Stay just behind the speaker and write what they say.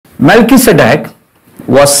Melchizedek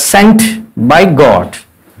was sent by God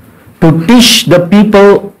to teach the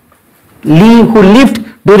people who lived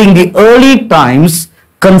during the early times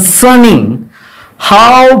concerning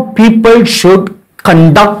how people should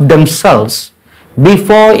conduct themselves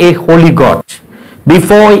before a holy God,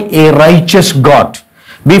 before a righteous God,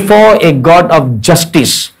 before a God of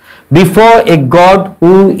justice, before a God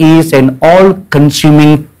who is an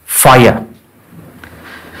all-consuming fire.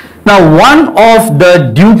 Now, one of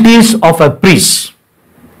the duties of a priest,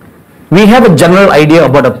 we have a general idea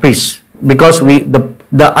about a priest because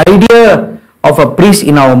the idea of a priest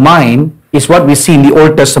in our mind is what we see in the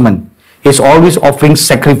Old Testament. He's always offering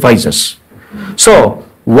sacrifices. So,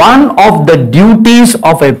 one of the duties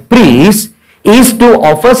of a priest is to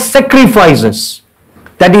offer sacrifices.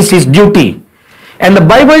 That is his duty. And the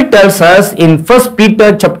Bible tells us in 1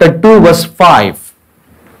 Peter chapter 2 verse 5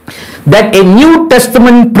 that a New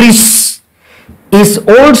Testament priest is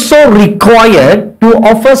also required to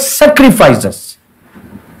offer sacrifices.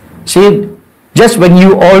 See, just when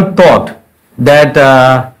you all thought that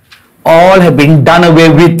all have been done away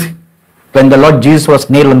with when the Lord Jesus was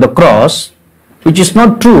nailed on the cross, which is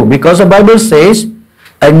not true, because the Bible says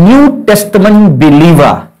a New Testament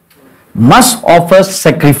believer must offer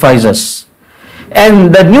sacrifices.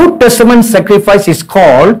 And the New Testament sacrifice is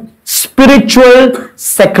called spiritual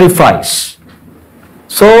sacrifice.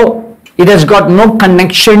 So, it has got no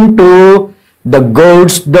connection to the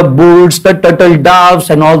goats, the bulls, the turtle doves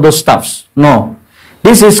and all those stuffs. No.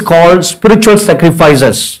 This is called spiritual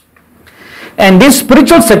sacrifices. And these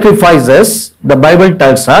spiritual sacrifices, the Bible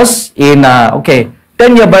tells us in,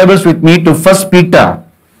 turn your Bibles with me to 1 Peter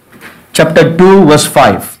chapter 2 verse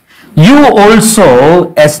 5. You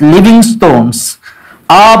also as living stones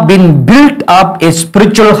are being built up a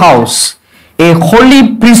spiritual house, a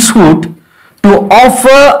holy priesthood, to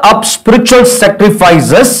offer up spiritual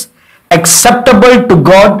sacrifices acceptable to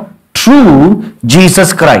God through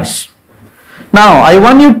Jesus Christ. Now, I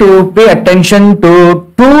want you to pay attention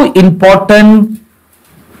to two important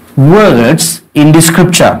words in the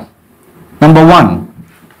scripture. Number one,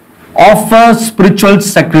 offer spiritual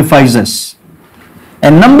sacrifices.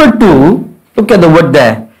 And number two, look at the word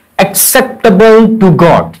there, acceptable to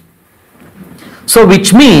God. So,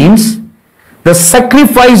 which means the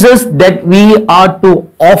sacrifices that we are to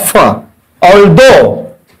offer,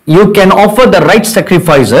 although you can offer the right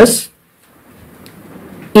sacrifices,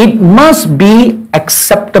 it must be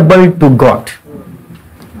acceptable to God.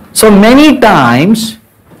 So many times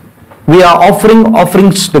we are offering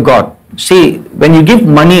offerings to God. See, when you give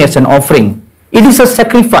money as an offering, it is a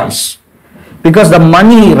sacrifice because the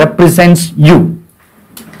money represents you.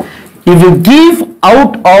 If you give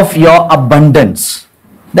out of your abundance,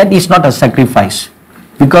 that is not a sacrifice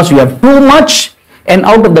because you have too much, and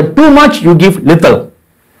out of the too much you give little.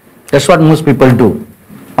 That's what most people do.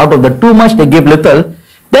 Out of the too much they give little.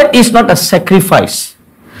 That is not a sacrifice.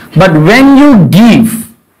 But when you give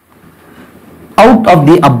out of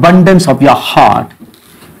the abundance of your heart,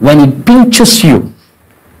 when it pinches you,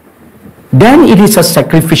 then it is a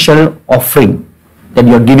sacrificial offering that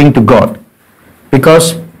you are giving to God,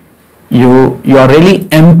 because you are really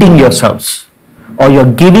emptying yourselves, or you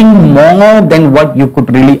are giving more than what you could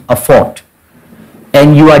really afford,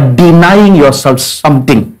 and you are denying yourself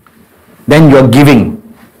something, then you are giving.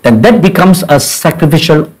 Then that becomes a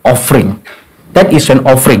sacrificial offering. That is an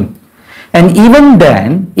offering. And even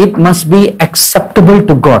then, it must be acceptable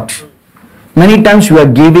to God. Many times we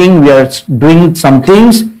are giving, we are doing some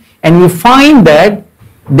things, and we find that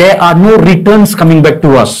there are no returns coming back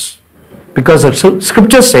to us. Because the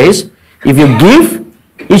scripture says, if you give,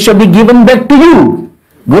 it shall be given back to you.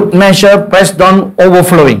 Good measure, pressed down,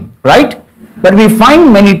 overflowing. Right? But we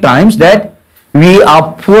find many times that we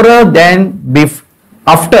are poorer than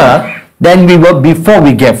than we were before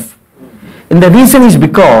we gave. And the reason is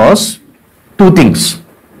because two things.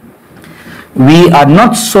 We are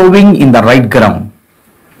not sowing in the right ground.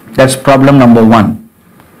 That's problem number one.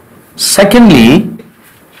 Secondly,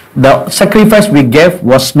 the sacrifice we gave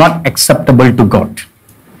was not acceptable to God.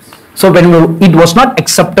 So when it was not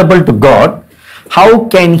acceptable to God, how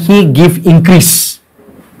can He give increase?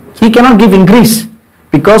 He cannot give increase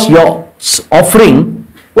because your offering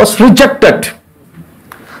was rejected.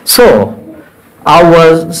 So,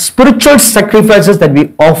 our spiritual sacrifices that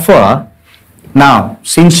we offer now,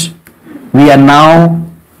 since we are now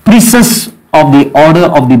priests of the order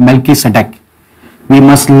of the Melchizedek, we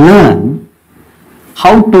must learn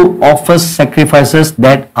how to offer sacrifices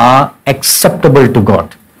that are acceptable to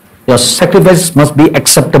God. Your sacrifice must be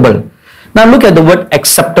acceptable. Now look at the word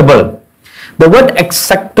acceptable. The word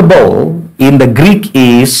acceptable in the Greek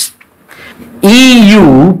is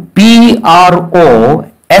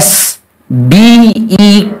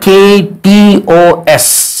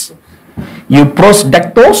Euprodectos.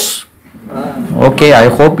 Euprosdectos. Okay, I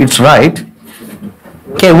hope it's right.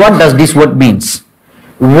 Okay, what does this word means?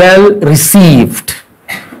 Well received.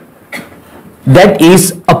 That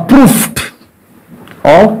is approved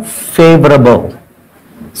or favorable.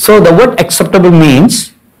 So the word acceptable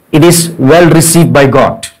means it is well received by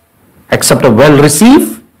God. Acceptable, well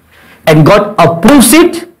received, and God approves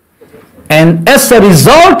it, and as a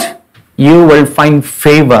result, you will find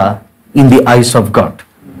favor in the eyes of God.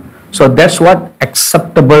 So that's what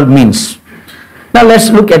acceptable means. Now let's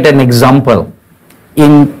look at an example.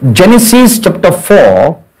 In Genesis chapter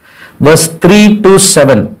 4, verse 3 to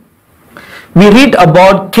 7, we read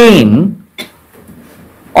about Cain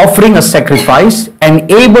offering a sacrifice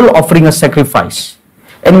and Abel offering a sacrifice.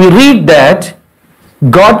 And we read that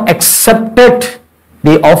God accepted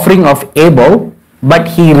the offering of Abel, but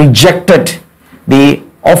he rejected the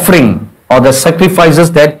offering or the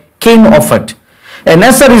sacrifices that Cain offered. And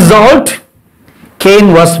as a result,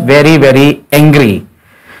 Cain was very, very angry.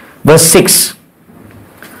 Verse 6.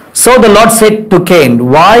 So the Lord said to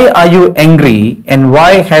Cain, why are you angry, and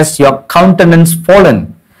why has your countenance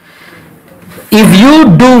fallen? If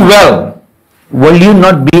you do well, will you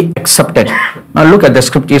not be accepted? Now look at the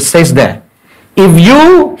scripture, it says there, if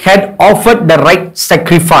you had offered the right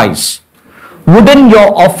sacrifice, wouldn't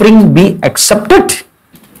your offering be accepted?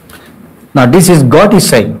 Now this is God is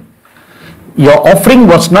saying, your offering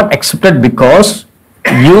was not accepted because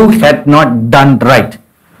you had not done right.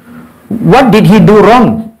 What did he do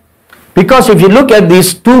wrong? Because if you look at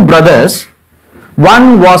these two brothers,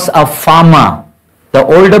 one was a farmer. The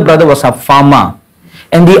older brother was a farmer.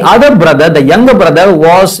 And the other brother, the younger brother,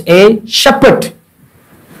 was a shepherd.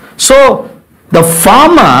 So the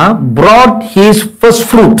farmer brought his first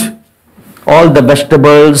fruit, all the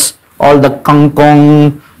vegetables, all the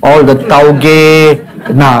kangkong, all the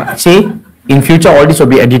tauge. Now, see, in future all this will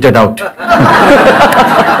be edited out.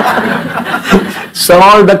 So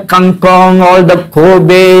all the kangkong, all the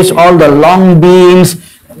kobes, all the long beans,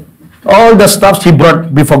 all the stuffs he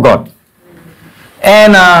brought before God.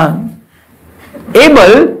 And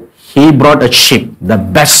Abel, he brought a sheep, the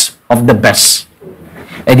best of the best,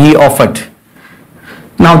 and he offered.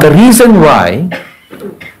 Now the reason why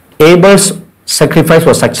Abel's sacrifice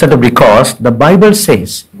was accepted, because the Bible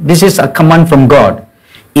says, this is a command from God,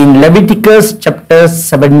 in Leviticus chapter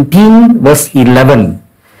 17 verse 11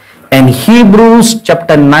 and Hebrews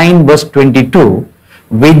chapter 9 verse 22,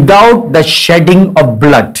 without the shedding of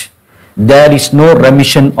blood, there is no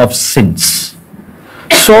remission of sins.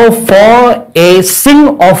 So for a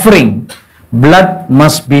sin offering, blood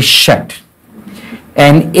must be shed.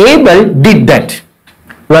 And Abel did that,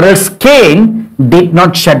 whereas Cain did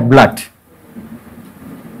not shed blood.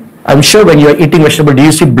 I'm sure when you are eating vegetable, do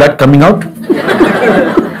you see blood coming out?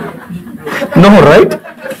 No, right?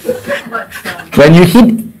 When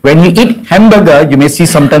you eat hamburger, you may see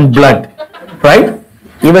sometimes blood, right?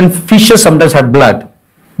 Even fishes sometimes have blood.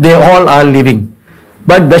 They all are living.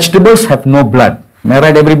 But vegetables have no blood. Am I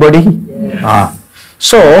right, everybody? Yeah.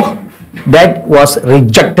 So, that was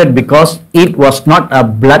rejected because it was not a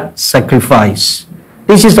blood sacrifice.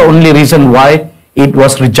 This is the only reason why it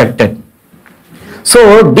was rejected.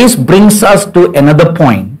 So, this brings us to another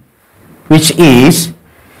point, which is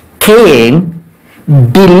Cain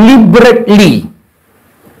deliberately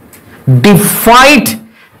defied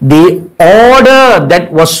the order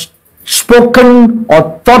that was spoken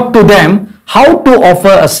or taught to them how to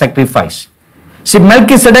offer a sacrifice. See,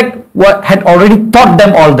 Melchizedek had already taught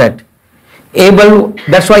them all that. Abel,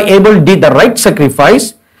 that's why Abel did the right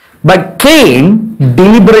sacrifice, but Cain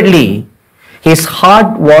deliberately, his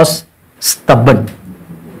heart was stubborn.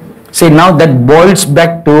 See, now that boils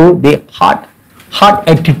back to the heart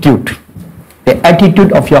attitude, the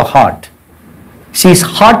attitude of your heart. See, his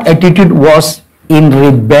heart attitude was in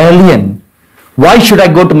rebellion. Why should I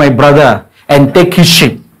go to my brother and take his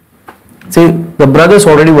sheep? See, the brothers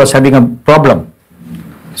already was having a problem.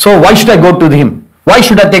 So why should I go to him? Why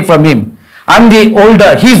should I take from him? I'm the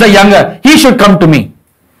older, he's the younger, he should come to me.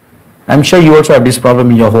 I'm sure you also have this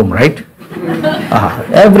problem in your home, right?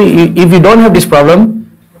 If you don't have this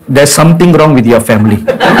problem, there's something wrong with your family.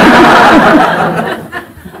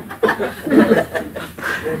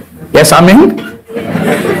 Yes, I mean,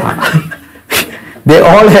 they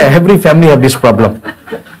all have, every family have this problem.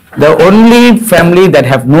 The only family that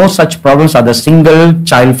have no such problems are the single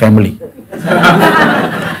child family.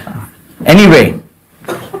 Anyway,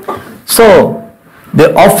 so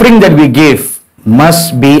the offering that we give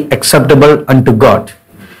must be acceptable unto God.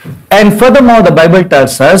 And furthermore, the Bible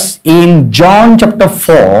tells us in John chapter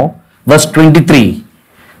 4, verse 23,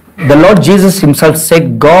 the Lord Jesus himself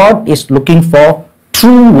said, God is looking for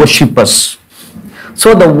true worshippers.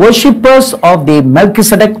 So the worshippers of the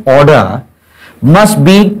Melchizedek order must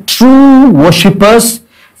be true worshippers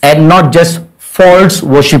and not just false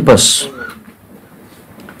worshippers.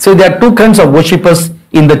 So there are two kinds of worshippers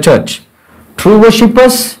in the church: true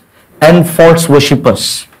worshippers and false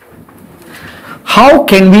worshippers. How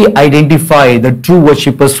can we identify the true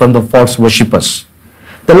worshippers from the false worshippers?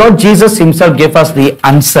 The Lord Jesus himself gave us the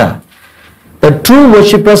answer. The true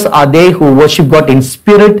worshippers are they who worship God in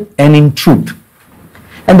spirit and in truth.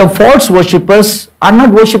 And the false worshippers are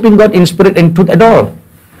not worshiping God in spirit and truth at all.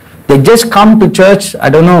 They just come to church. I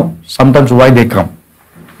don't know sometimes why they come.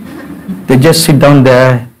 They just sit down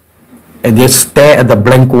there and they stare at the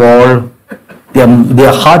blank wall.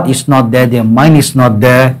 Their heart is not there. Their mind is not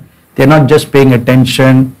there. They're not just paying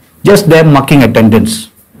attention. Just they're marking attendance.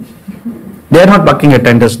 They're not marking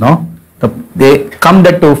attendance, no. They come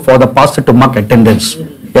there for the pastor to mark attendance.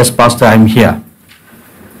 Yes, pastor, I'm here.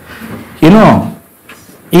 You know,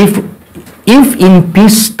 if in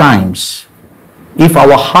peace times, if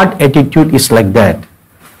our heart attitude is like that,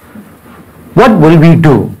 what will we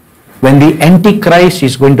do when the Antichrist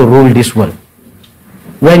is going to rule this world?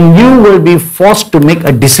 When you will be forced to make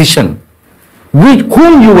a decision,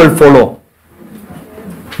 whom you will follow?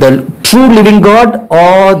 The true living God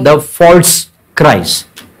or the false Christ?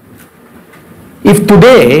 If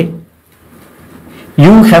today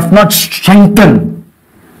you have not strengthened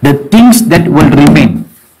the things that will remain,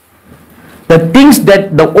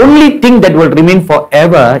 the only thing that will remain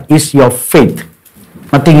forever is your faith,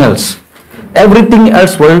 nothing else. Everything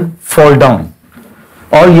else will fall down.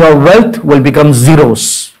 All your wealth will become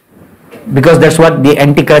zeros, because that's what the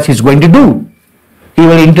Antichrist is going to do. He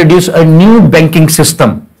will introduce a new banking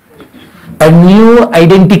system. A new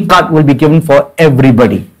identity card will be given for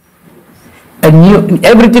everybody.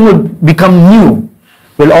 Everything will become new.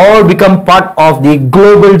 Will all become part of the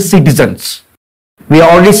global citizens. We are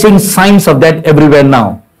already seeing signs of that everywhere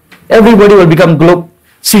now. Everybody will become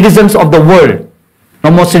citizens of the world.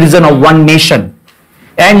 No more citizen of one nation.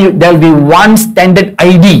 And there will be one standard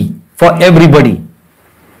ID for everybody.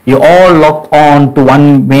 You all log on to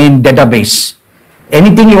one main database.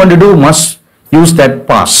 Anything you want to do must use that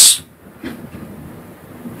pass.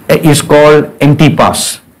 It is called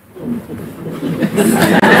NT-Pass.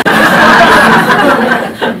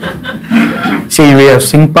 See, we have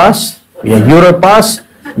Sing Pass, we have Euro Pass,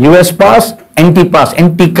 US Pass, NT-Pass,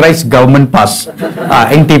 Antichrist government pass,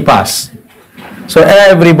 NT-Pass. So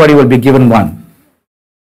everybody will be given one.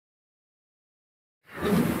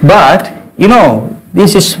 But, you know,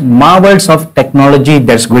 this is marvels of technology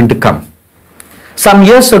that's going to come. Some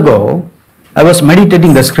years ago, I was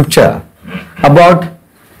meditating the scripture about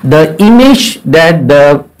the image that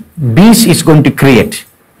the beast is going to create.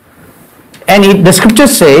 And the scripture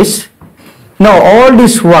says, now all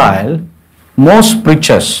this while, most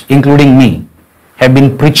preachers, including me, have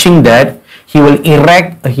been preaching that he will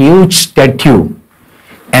erect a huge statue,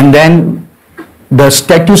 and then the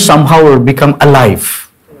statue somehow will become alive,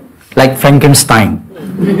 like Frankenstein.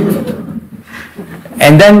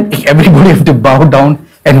 And then everybody have to bow down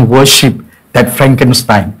and worship that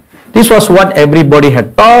Frankenstein. This was what everybody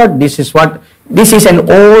had thought. This is an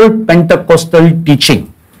old Pentecostal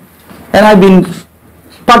teaching. And I've been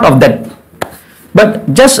part of that.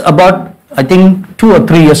 But just about, I think, 2 or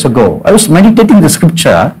 3 years ago, I was meditating the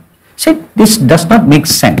scripture, said this does not make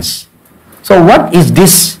sense. So what is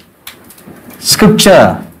this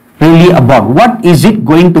scripture really about? What is it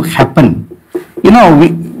going to happen? You know,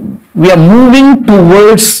 we are moving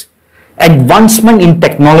towards advancement in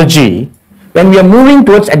technology. When we are moving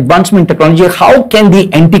towards advancement in technology, how can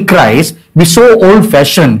the Antichrist be so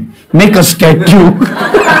old-fashioned, make a statue?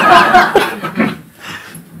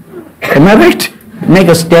 Am I right? Make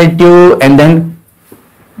a statue and then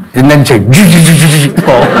say,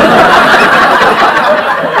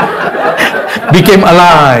 became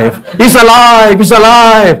alive. He's alive, he's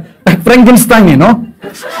alive. Like Frankenstein, you know.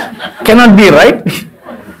 Cannot be, right?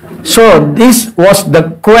 So this was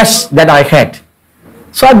the quest that I had.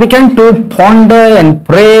 So I began to ponder and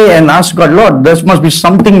pray and ask God, Lord, there must be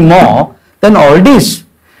something more than all this.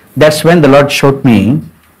 That's when the Lord showed me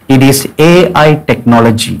it is AI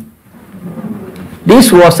technology.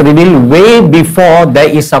 This was revealed way before there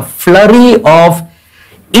is a flurry of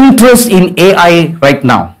interest in AI right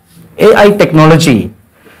now. AI technology,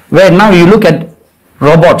 where now you look at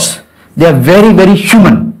robots, they are very, very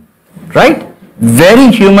human, right?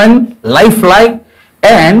 Very human, lifelike,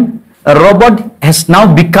 and A robot has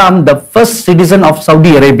now become the first citizen of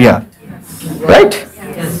Saudi Arabia. Right?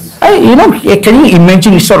 Can you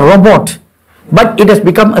imagine it's a robot, but it has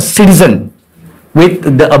become a citizen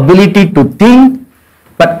with the ability to think.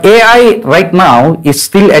 But AI right now is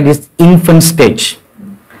still at its infant stage.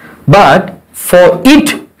 But for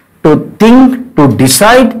it to think, to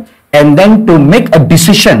decide, and then to make a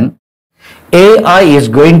decision, AI is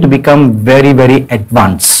going to become very, very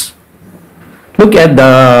advanced. Look at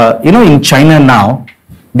in China now,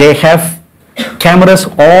 they have cameras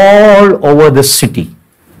all over the city.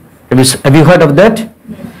 Have you heard of that?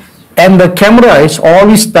 And the camera is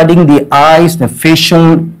always studying the eyes, the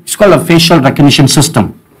facial, it's called a facial recognition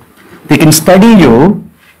system. They can study you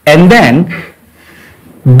and then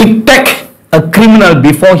detect a criminal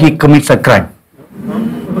before he commits a crime.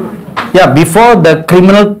 Yeah, before the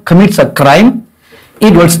criminal commits a crime,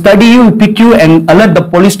 it will study you, pick you and alert the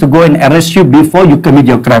police to go and arrest you before you commit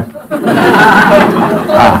your crime.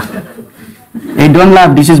 Hey, don't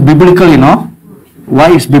laugh, this is biblical,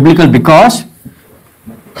 Why it's biblical? Because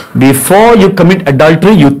before you commit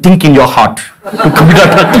adultery, you think in your heart to commit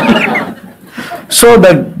adultery. So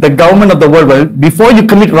the government of the world, before you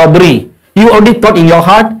commit robbery, you already thought in your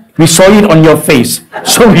heart, we saw it on your face.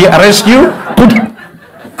 So we arrest you,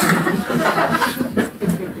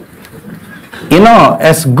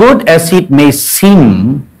 as good as it may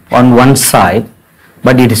seem on one side,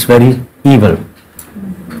 but it is very evil.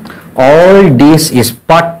 All this is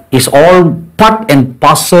all part and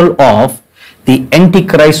parcel of the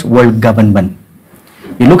Antichrist world government.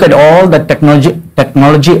 You look at all the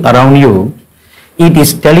technology around you, it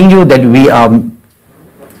is telling you that we are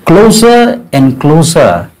closer and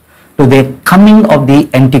closer to the coming of the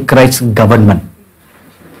Antichrist government.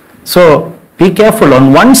 So be careful.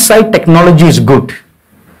 On one side, technology is good,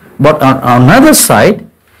 but on another side,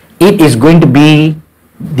 it is going to be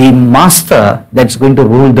the master that's going to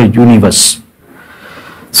rule the universe.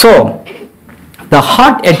 So the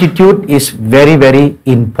heart attitude is very, very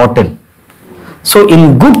important. So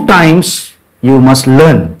in good times, you must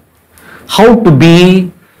learn how to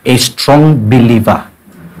be a strong believer,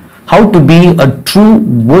 how to be a true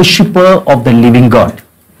worshipper of the living God.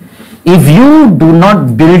 If you do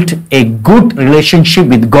not build a good relationship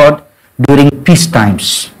with God during peace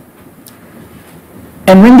times,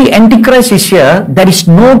 and when the Antichrist is here, there is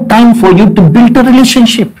no time for you to build a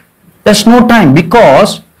relationship. There's no time,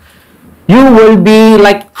 because you will be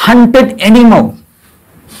like hunted animal.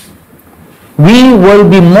 We will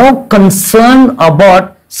be more concerned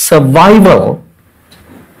about survival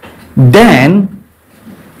than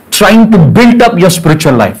trying to build up your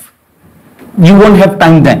spiritual life. You won't have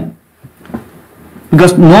time then,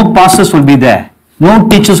 because no pastors will be there, no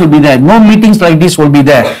teachers will be there, no meetings like this will be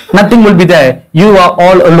there, nothing will be there. You are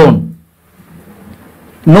all alone.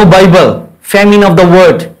 No Bible, famine of the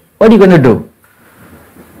word. What are you going to do?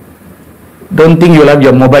 Don't think you'll have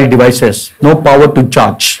your mobile devices, no power to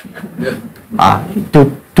charge.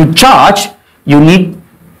 To charge, you need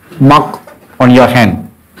mark on your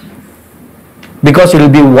hand, because it will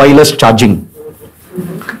be wireless charging.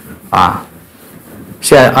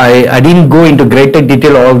 See, I didn't go into greater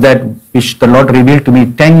detail all of that, which the Lord revealed to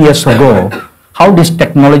me 10 years ago, how this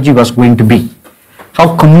technology was going to be,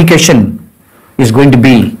 how communication is going to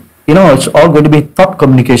be. It's all going to be thought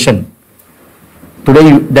communication.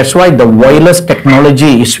 Today, that's why the wireless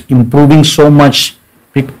technology is improving so much,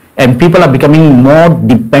 and people are becoming more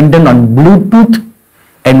dependent on Bluetooth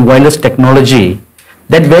and wireless technology.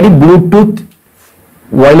 That very Bluetooth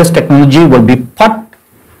wireless technology will be part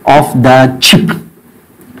of the chip.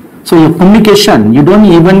 So your communication, you don't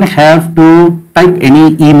even have to type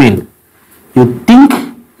any email. You think,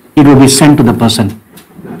 it will be sent to the person.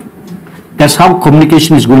 That's how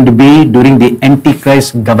communication is going to be during the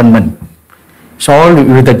Antichrist government. It's all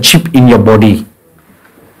with a chip in your body.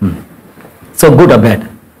 So good or bad?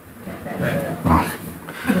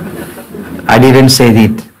 I didn't say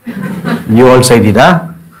it. You all said it, huh?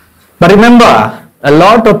 But remember, a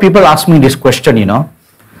lot of people ask me this question,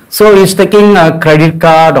 So he's taking a credit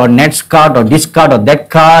card or Nets card or this card or that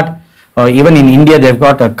card, or even in India they've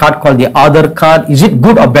got a card called the Aadhaar card. Is it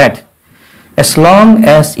good or bad? As long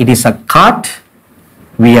as it is a card,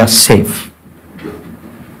 we are safe.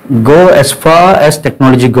 Go as far as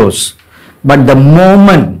technology goes. But the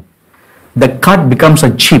moment the card becomes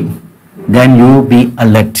a chip, then you be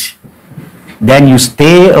alert. Then you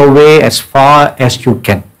stay away as far as you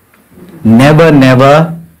can.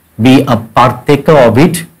 Never be a partaker of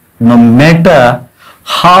it, no matter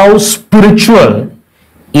how spiritual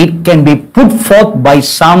it can be put forth by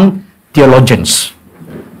some theologians.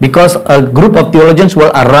 Because a group of theologians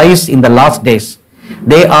will arise in the last days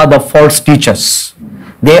They are the false teachers.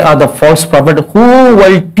 They are the false prophet who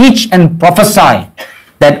will teach and prophesy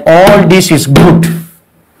that all this is good.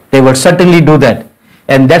 They will certainly do that.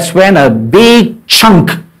 And that's when a big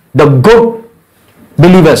chunk, the good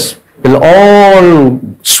believers, will all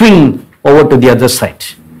swing over to the other side.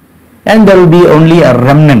 And there will be only a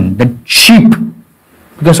remnant, the sheep.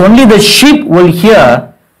 Because only the sheep will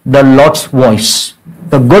hear the Lord's voice.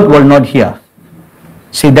 The goat will not hear.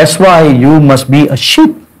 See, that's why you must be a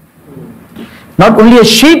sheep. Not only a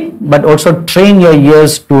sheep, but also train your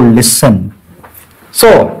ears to listen.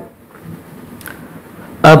 So,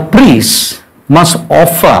 a priest must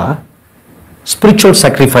offer spiritual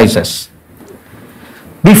sacrifices.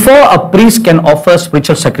 Before a priest can offer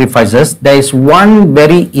spiritual sacrifices, there is one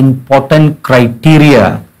very important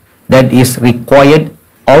criteria that is required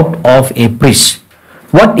out of a priest.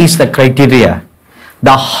 What is the criteria?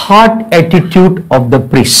 The heart attitude of the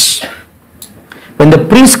priest. When the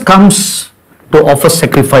priest comes to offer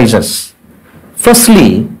sacrifices,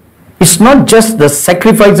 firstly, it's not just the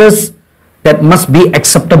sacrifices that must be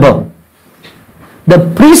acceptable.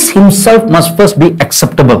 The priest himself must first be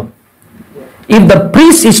acceptable. If the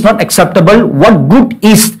priest is not acceptable, what good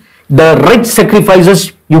is the right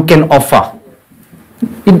sacrifices you can offer?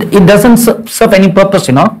 It doesn't serve any purpose,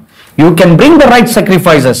 You can bring the right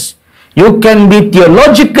sacrifices. You can be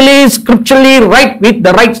theologically, scripturally right with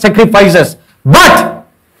the right sacrifices. But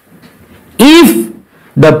if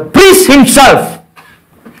the priest himself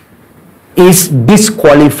is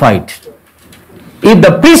disqualified, if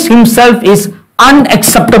the priest himself is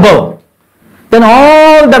unacceptable, then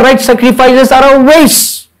all the right sacrifices are a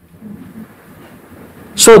waste.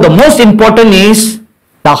 So the most important is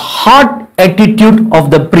the heart attitude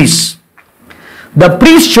of the priest. The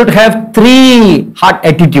priest should have 3 heart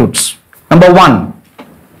attitudes. Number 1,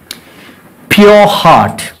 pure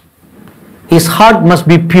heart. His heart must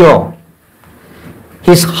be pure.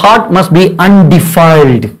 His heart must be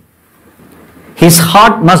undefiled. His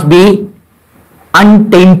heart must be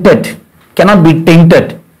untainted. Cannot be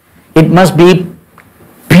tainted. It must be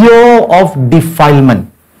pure of defilement.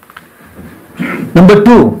 Number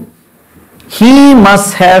 2, he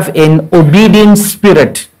must have an obedient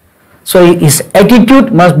spirit. So his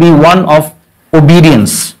attitude must be one of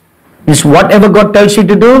obedience. Is whatever God tells you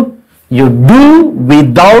to do, you do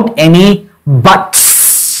without any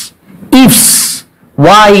buts, ifs,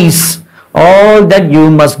 whys, all that you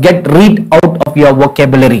must get rid out of your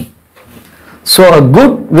vocabulary. So a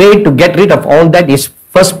good way to get rid of all that is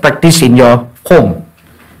first practice in your home.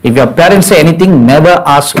 If your parents say anything, never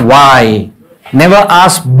ask why, never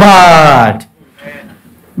ask but,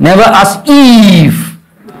 never ask if.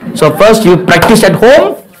 So first you practice at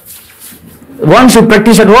home. Once you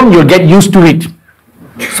practice at home, you'll get used to it.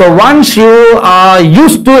 So once you are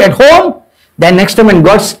used to at home, then next time when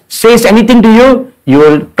God says anything to you, you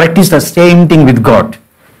will practice the same thing with God.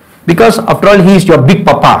 Because after all, He is your big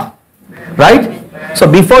papa. Right? So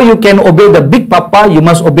before you can obey the big papa, you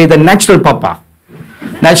must obey the natural papa.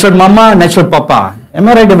 Natural mama, natural papa. Am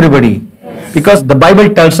I right, everybody? Because the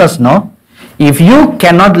Bible tells us, no? If you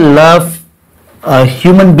cannot love a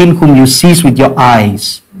human being whom you see with your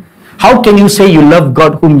eyes, how can you say you love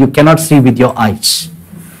God whom you cannot see with your eyes?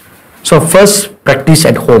 So first, practice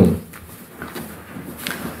at home.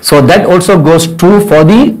 So that also goes true for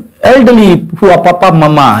the elderly who are papa,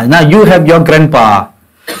 mama. Now you have your grandpa,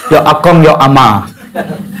 your akong, your ama,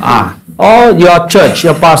 or your church,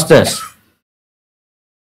 your pastors.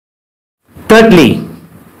 Thirdly,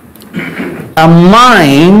 a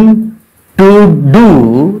mind to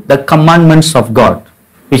do the commandments of God,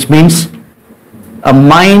 which means a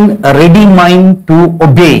ready mind to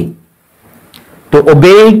obey,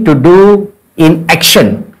 to do in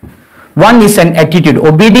action. One is an attitude.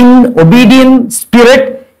 Obedient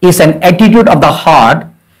spirit is an attitude of the heart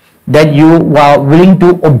that you are willing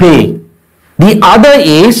to obey. The other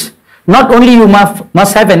is, not only you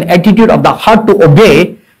must have an attitude of the heart to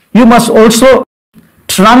obey, you must also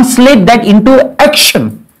translate that into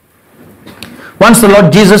action. Once the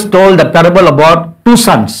Lord Jesus told the parable about 2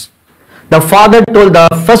 sons. The father told the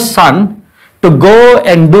first son to go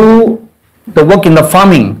and do the work in the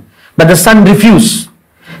farming, but the son refused.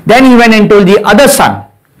 Then he went and told the other son,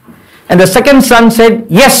 and the second son said,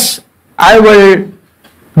 yes, I will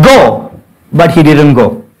go, but he didn't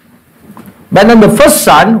go. But then the first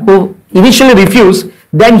son, who initially refused,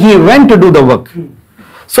 then he went to do the work.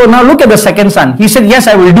 So now look at the second son. He said, yes,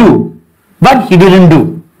 I will do, but he didn't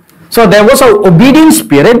do. So there was an obedient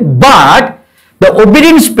spirit, but the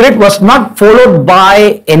obedient spirit was not followed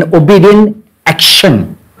by an obedient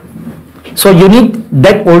action. So you need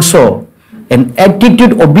that also. An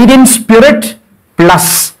attitude, obedient spirit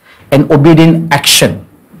plus an obedient action.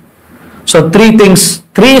 So three things: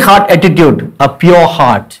 three heart attitude, a pure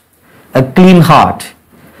heart, a clean heart.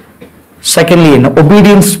 Secondly, an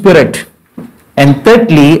obedient spirit. And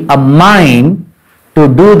thirdly, a mind to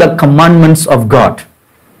do the commandments of God.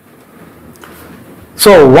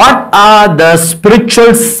 So what are the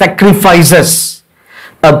spiritual sacrifices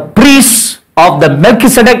a priest of the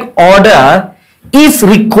Melchizedek order is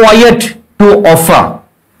required to offer?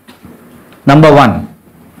 Number one,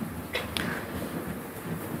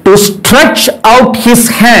 to stretch out his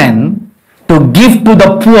hand to give to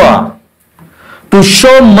the poor, to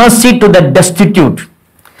show mercy to the destitute.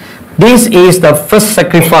 This is the first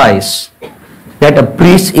sacrifice that a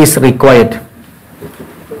priest is required.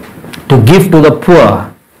 To give to the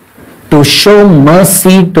poor, to show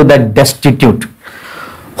mercy to the destitute.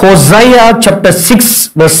 Hosea chapter 6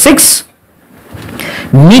 verse 6,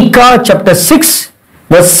 Micah chapter 6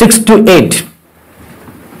 verse 6 to 8.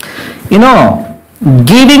 You know,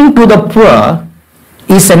 giving to the poor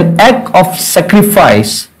is an act of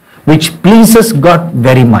sacrifice which pleases God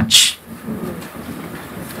very much.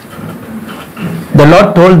 The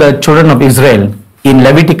Lord told the children of Israel in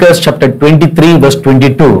Leviticus chapter 23 verse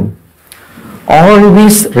 22,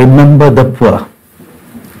 always remember the poor.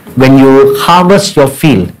 When you harvest your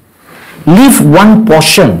field, leave one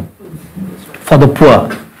portion for the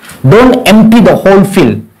poor. Don't empty the whole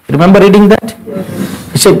field. Remember reading that?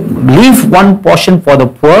 He said, leave one portion for the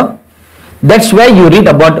poor. That's where you read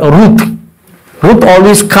about Ruth. Ruth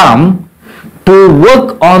always come to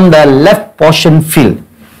work on the left portion field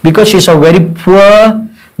because she's a very poor,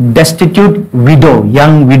 destitute widow,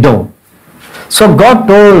 young widow. So God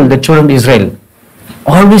told the children of Israel,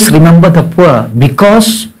 always remember the poor,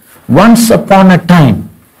 because once upon a time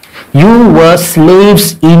you were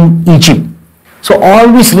slaves in Egypt. So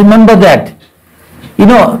always remember that. You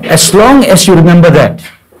know, as long as you remember that,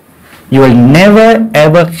 you will never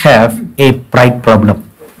ever have a pride problem.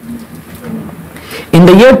 In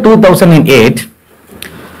the year 2008,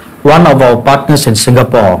 one of our partners in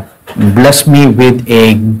Singapore blessed me with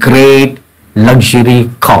a great luxury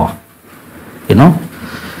car, you know,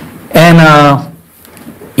 and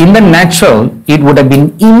in the natural, it would have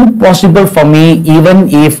been impossible for me, even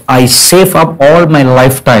if I save up all my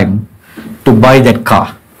lifetime, to buy that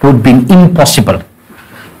car. It would have been impossible.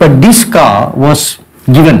 But this car was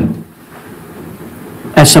given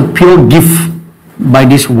as a pure gift by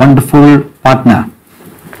this wonderful partner.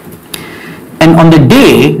 And on the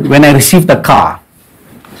day when I received the car,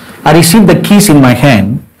 I received the keys in my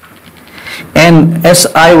hand, and as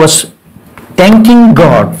I was thanking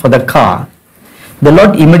God for the car, the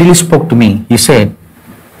Lord immediately spoke to me. He said,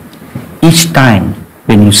 each time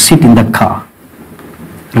when you sit in the car,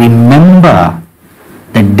 remember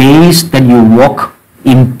the days that you walk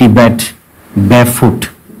in Tibet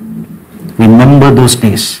barefoot. Remember those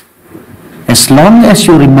days. As long as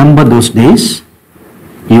you remember those days,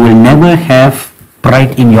 you will never have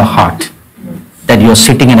pride in your heart that you're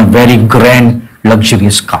sitting in a very grand,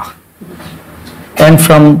 luxurious car. And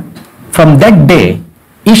from that day,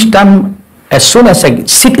 each time, as soon as I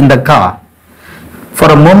sit in the car, for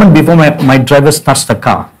a moment before my driver starts the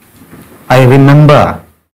car, I remember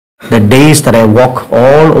the days that I walk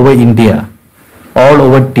all over India, all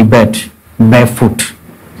over Tibet, barefoot,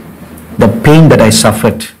 the pain that I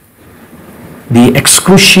suffered, the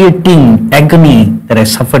excruciating agony that I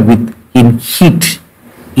suffered with in heat,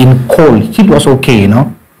 in cold. Heat was okay, you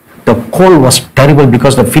know. The cold was terrible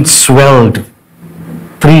because the feet swelled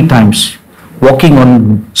 3 times, walking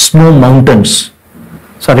on snow mountains.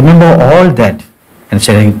 So I remember all that and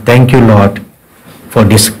saying, thank you, Lord, for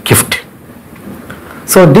this gift.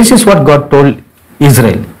 So this is what God told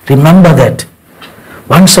Israel. Remember that.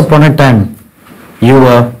 Once upon a time, you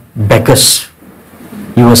were beggars.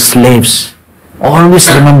 You were slaves. Always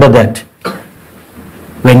remember that.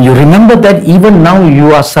 When you remember that, even now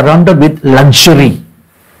you are surrounded with luxury.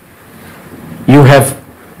 You have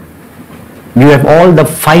all the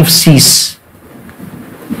 5 C's.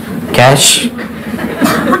 Cash,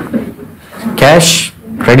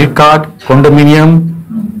 credit card, condominium,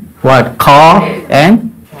 what? Car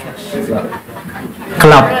and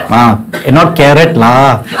club. Not carrot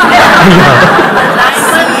lah.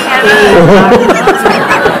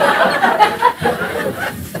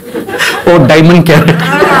 Oh, diamond carrot.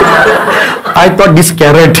 I thought this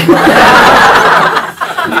carrot.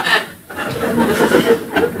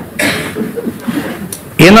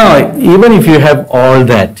 You know, even if you have all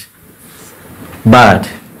that, but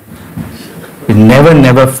you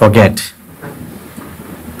never forget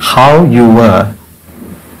how you were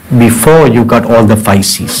before you got all the 5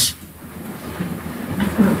 C's.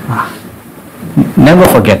 Never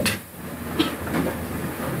forget.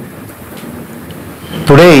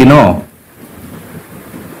 Today,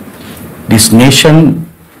 this nation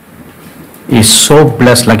is so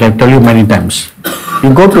blessed, like I've told you many times.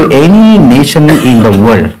 You go to any nation in the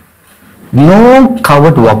world, no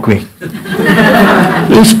covered walkway.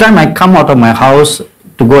 Each time I come out of my house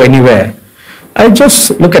to go anywhere, I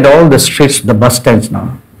just look at all the streets, the bus stands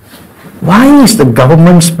now. Why is the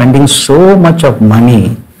government spending so much of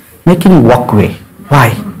money making walkway?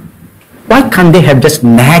 Why? Why can't they have just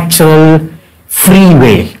natural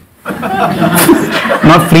freeway?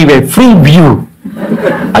 Not freeway, free view.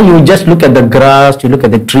 You just look at the grass, you look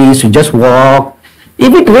at the trees, you just walk.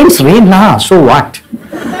 If it rains, rain lah, so what?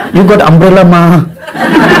 You got umbrella ma.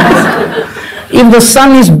 If the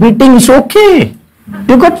sun is beating, it's okay.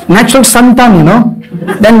 You got natural suntan,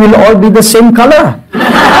 then we'll all be the same color.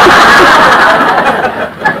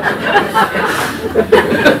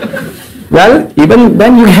 Well, even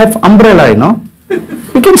when you have umbrella,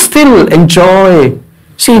 you can still enjoy.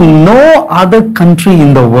 See, no other country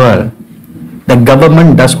in the world, the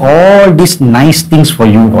government does all these nice things for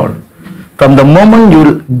you all. From the moment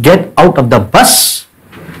you get out of the bus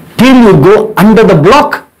till you go under the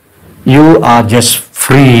block, you are just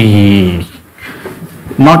free.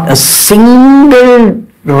 Not a single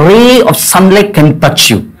ray of sunlight can touch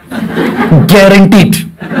you. Guaranteed.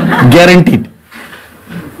 Guaranteed.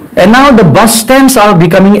 And now the bus stands are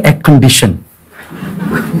becoming air-conditioned.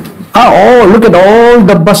 Oh, look at all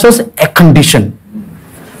the buses air-conditioned.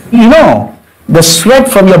 The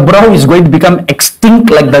sweat from your brow is going to become extinct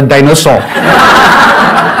like the dinosaur.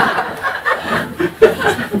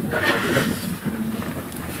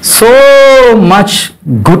 So much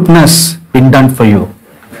goodness been done for you.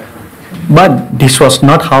 But this was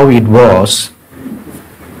not how it was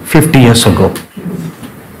 50 years ago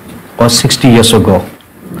or 60 years ago.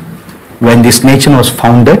 When this nation was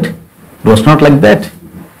founded, it was not like that.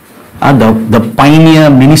 The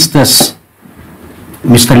pioneer ministers,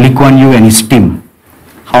 Mr. Lee Kuan Yew and his team,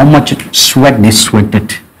 how much sweat they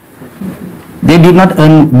sweated. They did not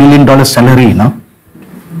earn $1 million salary,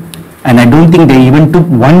 And I don't think they even took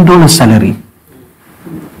 $1 salary.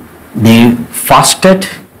 They fasted,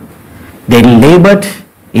 they labored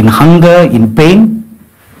in hunger, in pain,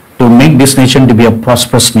 to make this nation to be a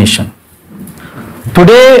prosperous nation.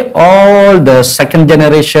 Today, all the second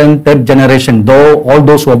generation, third generation, though all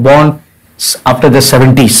those who were born after the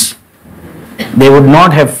 70s, they would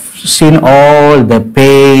not have seen all the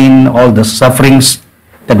pain, all the sufferings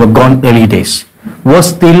that were gone early days.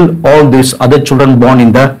 Worse still, all these other children born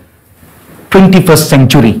in the 21st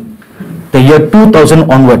century, the year 2000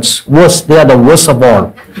 onwards, worse, they are the worst of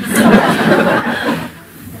all.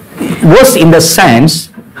 Worse in the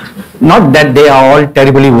sense, not that they are all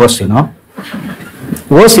terribly worse,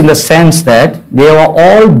 Worse in the sense that they were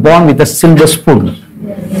all born with a silver spoon.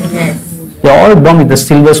 Yes. They are all born with a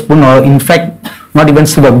silver spoon, or in fact, not even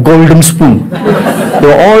silver, golden spoon. They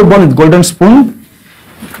were all born with golden spoon,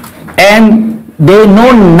 and they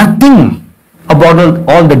know nothing about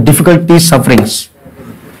all the difficulties, sufferings.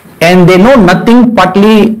 And they know nothing,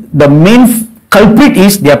 partly the main culprit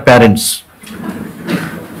is their parents.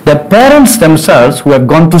 The parents themselves who have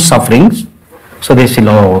gone through sufferings, so they say,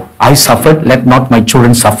 oh, I suffered, let not my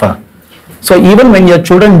children suffer. So even when your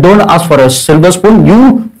children don't ask for a silver spoon,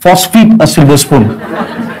 you force feed a silver spoon.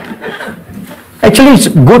 Actually, it's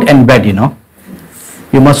good and bad,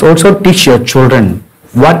 You must also teach your children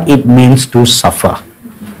what it means to suffer.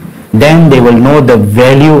 Then they will know the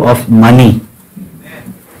value of money.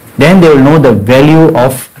 Then they will know the value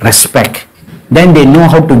of respect. Then they know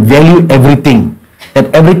how to value everything.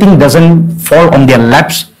 That everything doesn't fall on their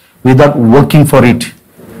laps without working for it.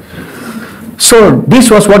 So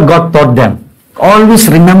this was what God taught them. Always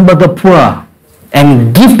remember the poor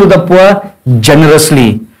and give to the poor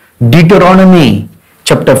generously. Deuteronomy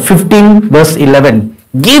chapter 15 verse 11.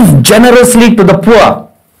 Give generously to the poor.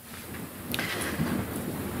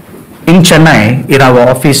 In Chennai, in our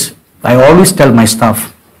office, I always tell my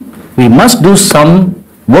staff, we must do some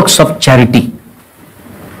works of charity.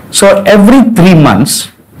 So every 3 months,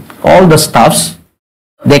 all the staffs,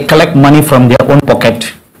 they collect money from their own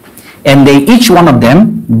pocket, and they each one of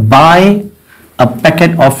them buy a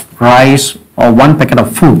packet of rice or one packet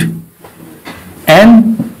of food,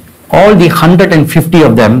 and all the 150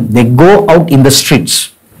 of them, they go out in the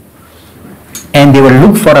streets and they will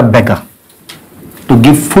look for a beggar to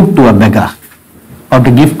give food to a beggar or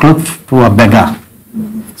to give clothes to a beggar.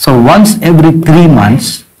 So once every 3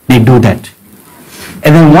 months they do that,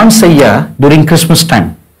 and then once a year during Christmas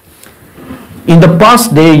time. In the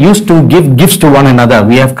past, they used to give gifts to one another.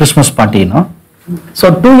 We have Christmas party, So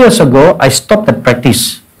 2 years ago, I stopped that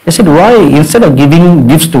practice. I said, why? Instead of giving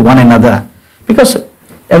gifts to one another, because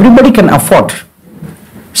everybody can afford.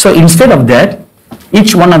 So instead of that,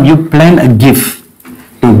 each one of you plan a gift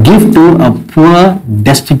to give to a poor,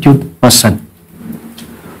 destitute person.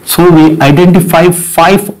 So we identify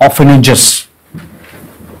 5 orphanages.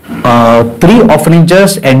 3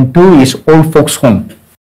 orphanages and 2 is old folks home.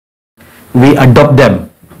 We adopt them.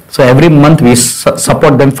 So every month we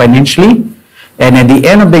support them financially, and at the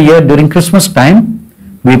end of the year during Christmas time,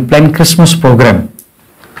 we plan Christmas program.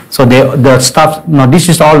 So the staff, now this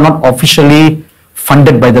is all not officially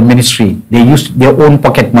funded by the ministry. They use their own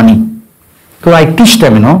pocket money. So I teach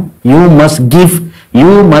them, you must give,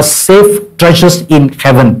 you must save treasures in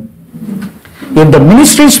heaven. If the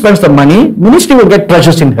ministry spends the money, ministry will get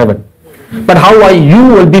treasures in heaven. But how are you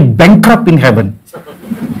will be bankrupt in heaven?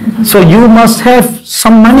 So you must have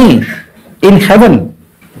some money in heaven.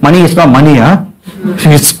 Money is not money,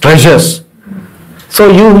 it's treasures. So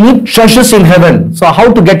you need treasures in heaven. So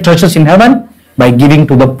how to get treasures in heaven? By giving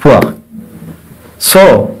to the poor.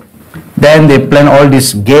 So then they plan all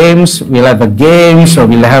these games. We'll have a game, so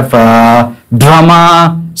we'll have a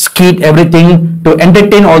drama, skit, everything to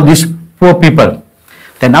entertain all these poor people.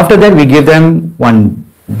 Then after that, we give them one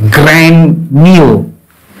grand meal,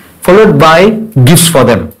 followed by gifts for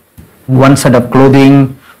them. One set of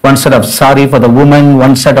clothing, one set of sari for the woman,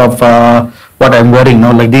 one set of what I'm wearing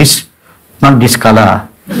now, like this, not this color.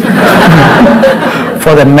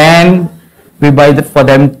 For the man, we buy for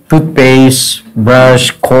them toothpaste,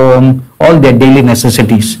 brush, comb, all their daily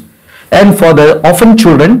necessities. And for the orphan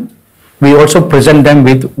children, we also present them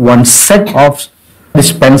with one set of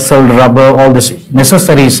this pencil, rubber, all this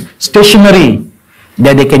necessaries, stationery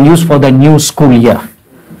that they can use for the new school year.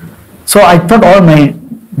 So I taught all my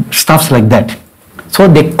staffs like that. So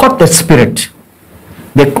they caught the spirit.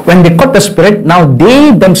 When they caught the spirit, now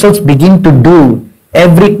they themselves begin to do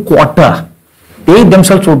every quarter. They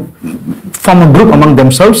themselves will form a group among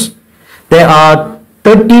themselves. There are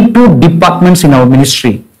 32 departments in our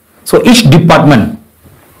ministry. So each department,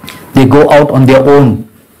 they go out on their own.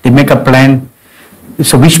 They make a plan.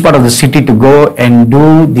 So which part of the city to go and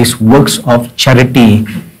do these works of charity,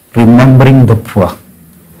 remembering the poor.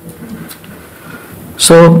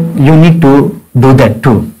 So you need to do that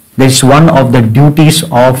too. That is one of the duties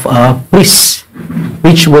of a priest,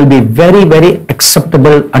 which will be very, very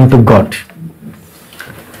acceptable unto God.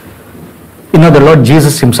 The Lord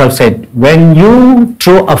Jesus himself said, when you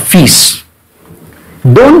throw a feast,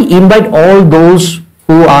 don't invite all those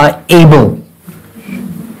who are able.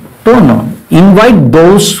 Don't. Invite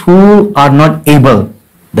those who are not able,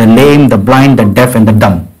 the lame, the blind, the deaf, and the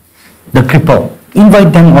dumb, the cripple.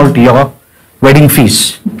 Invite them all to your wedding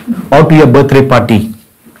feast or to your birthday party.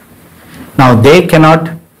 Now they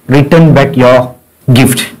cannot return back your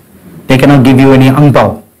gift. They cannot give you any ang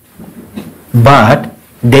pao. But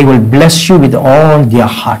they will bless you with all their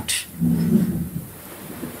heart.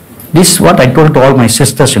 This is what I told to all my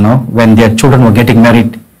sisters, when their children were getting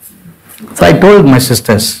married. So I told my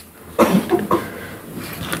sisters,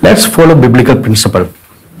 let's follow biblical principle.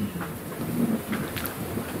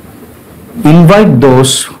 Invite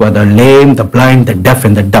those who are the lame, the blind, the deaf,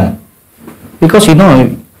 and the dumb. Because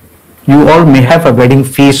you all may have a wedding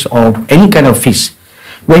feast or any kind of feast.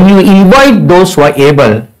 When you invite those who are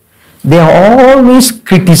able, they are always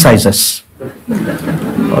criticizers.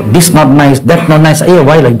 Oh, this not nice, that not nice. Hey,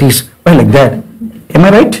 why like this? Why like that? Am I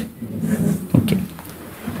right? Okay.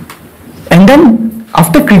 And then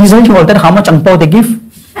after criticizing all that, how much ang pao they give?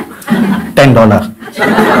 $10.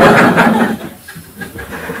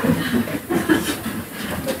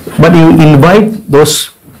 But you invite those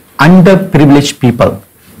underprivileged people.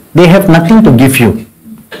 They have nothing to give you.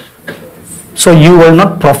 So you will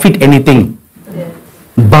not profit anything.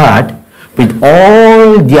 But with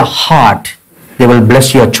all their heart, they will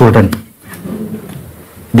bless your children.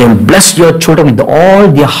 They will bless your children with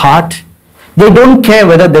all their heart. They don't care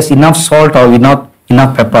whether there's enough salt or enough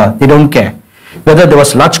pepper. They don't care. Whether there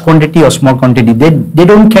was large quantity or small quantity. They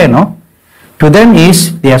don't care, no? To them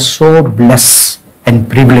they are so blessed and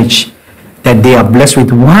privileged that they are blessed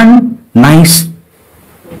with one nice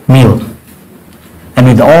meal. And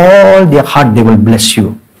with all their heart, they will bless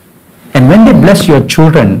you. And when they bless your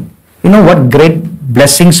children, you know what great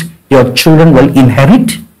blessings your children will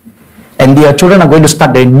inherit? And your children are going to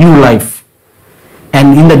start their new life.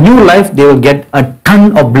 And in the new life, they will get a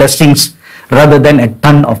ton of blessings rather than a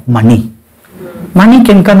ton of money. Money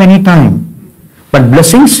can come anytime. But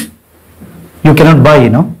blessings, you cannot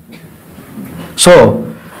buy, So,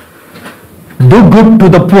 do good to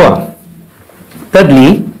the poor.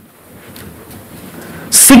 Thirdly,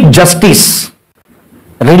 seek justice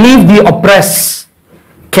relieve the oppressed,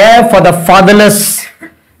 care for the fatherless,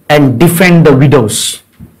 and defend the widows.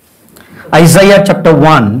 Isaiah chapter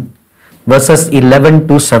 1, verses 11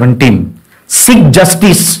 to 17. Seek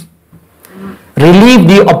justice, relieve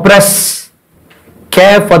the oppressed,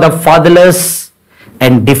 care for the fatherless,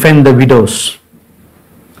 and defend the widows.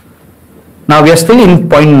 Now we are still in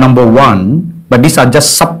point number 1, but these are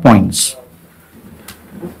just sub-points.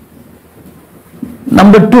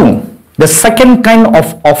 Number 2, the second kind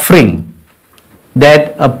of offering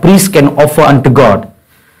that a priest can offer unto God,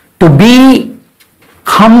 to be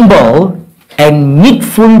humble and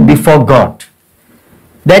needful before God.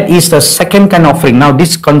 That is the second kind of offering. Now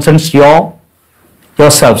this concerns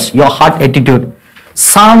yourselves, your heart attitude.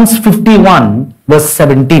 Psalms 51 verse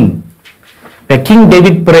 17, where King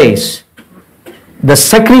David prays, the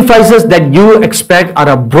sacrifices that you expect are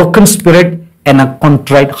a broken spirit and a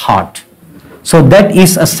contrite heart. So that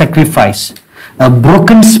is a sacrifice, a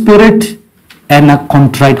broken spirit and a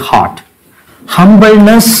contrite heart,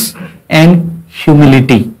 humbleness and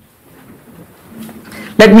humility.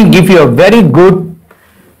 Let me give you a very good,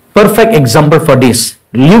 perfect example for this.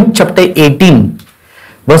 Luke chapter 18,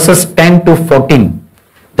 verses 10 to 14.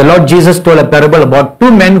 The Lord Jesus told a parable about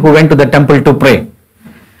two men who went to the temple to pray.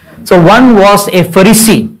 So one was a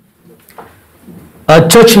Pharisee, a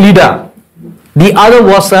church leader. The other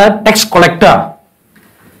was a tax collector.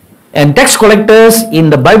 And tax collectors in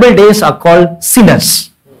the Bible days are called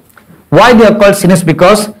sinners. Why they are called sinners?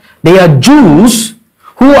 Because they are Jews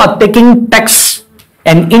who are taking tax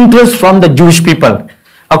and interest from the Jewish people.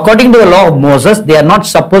 According to the law of Moses, they are not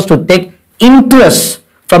supposed to take interest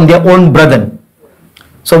from their own brethren.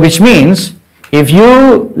 So which means, if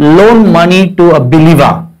you loan money to a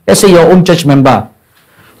believer, let's say your own church member,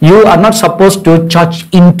 you are not supposed to charge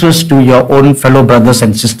interest to your own fellow brothers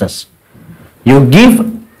and sisters. You give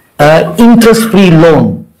an interest-free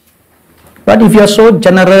loan. But if you are so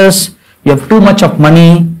generous, you have too much of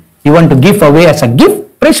money, you want to give away as a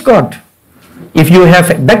gift, praise God. If you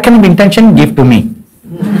have that kind of intention, give to me.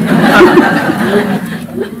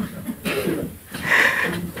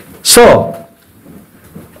 So,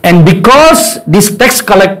 and because these tax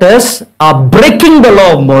collectors are breaking the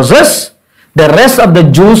law of Moses, the rest of the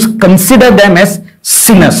Jews consider them as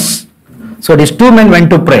sinners. So these two men went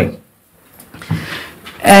to pray.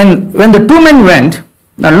 And when the two men went,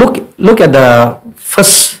 now look at the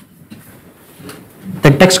first,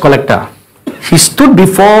 the tax collector. He stood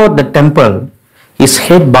before the temple, his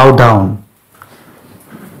head bowed down,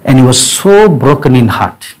 and he was so broken in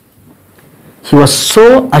heart. He was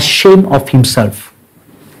so ashamed of himself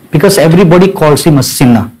because everybody calls him a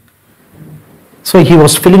sinner. So he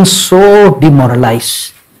was feeling so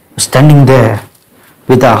demoralized, standing there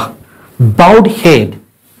with a bowed head,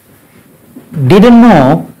 didn't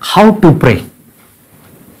know how to pray.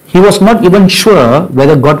 He was not even sure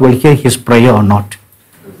whether God will hear his prayer or not.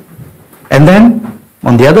 And then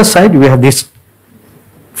on the other side, we have this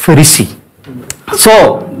Pharisee.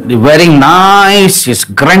 So, wearing nice, his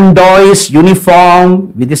grandiose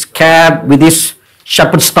uniform, with his cap, with his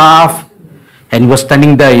shepherd staff, and he was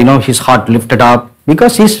standing there, his heart lifted up,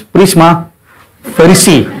 because he's Prisma,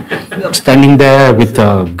 Pharisee, standing there with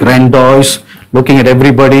a grandiose, looking at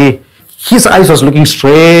everybody. His eyes was looking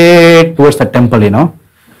straight towards the temple,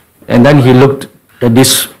 and then he looked at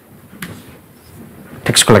this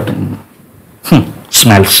tax collector.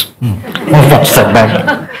 Smells. What's that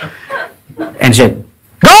bag? And said,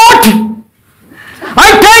 God,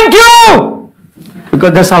 I thank you!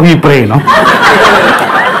 Because that's how we pray,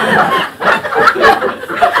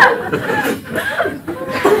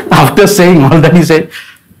 After saying all that, he said,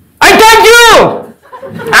 I thank you!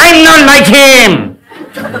 I'm not like him!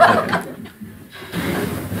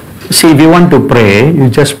 See, if you want to pray, you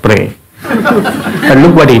just pray. But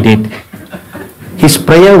look what he did. His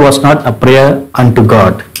prayer was not a prayer unto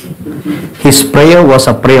God. His prayer was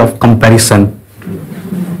a prayer of comparison.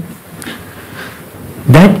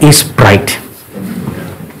 That is pride.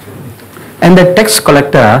 And the tax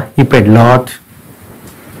collector, he prayed, Lord,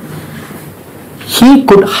 he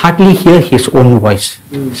could hardly hear his own voice.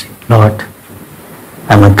 Lord,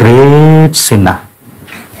 I'm a great sinner.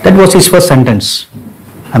 That was his first sentence.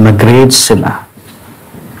 I'm a great sinner.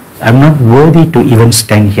 I'm not worthy to even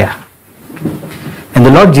stand here. And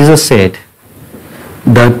the Lord Jesus said,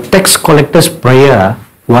 the tax collector's prayer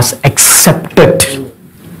was accepted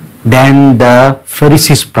than the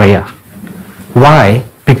Pharisees' prayer. Why?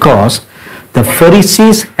 Because the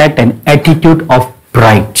Pharisees had an attitude of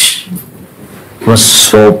pride. Was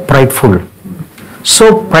so prideful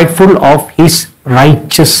of his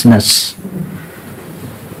righteousness.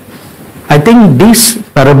 I think this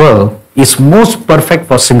parable is most perfect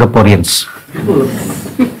for Singaporeans.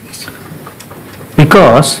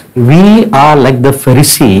 Because we are like the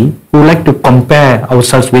Pharisee who like to compare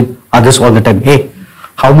ourselves with others all the time. Hey,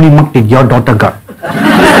 how many marks did your daughter got?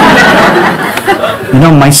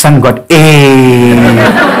 My son got A.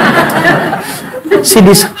 See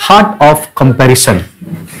this heart of comparison.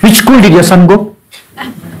 Which school did your son go?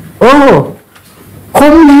 Oh,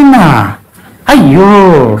 Komlina.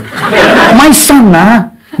 Ayo, my son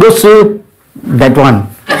goes to that one.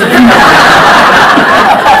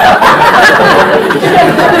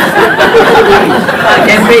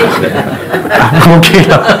 Okay.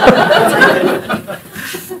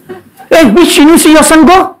 Hey, which university your son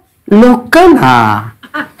go? Local.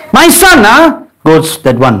 My son goes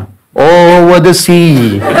that one. Over the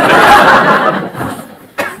sea.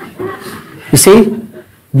 You see,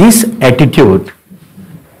 this attitude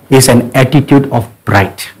is an attitude of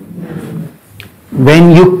pride.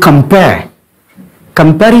 When you compare,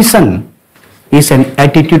 comparison is an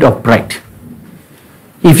attitude of pride.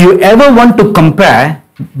 If you ever want to compare,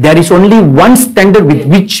 there is only one standard with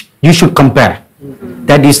which you should compare.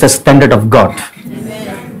 That is the standard of God.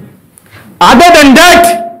 Other than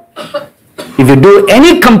that, if you do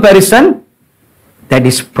any comparison, that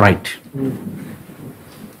is pride.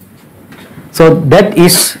 So that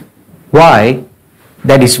is why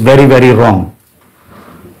that is very, very wrong.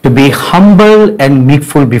 To be humble and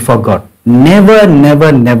meekful before God. Never,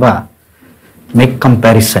 never, never make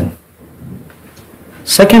comparison.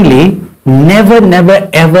 Secondly, never, never,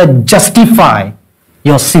 ever justify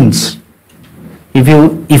your sins. If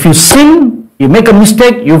you sin, you make a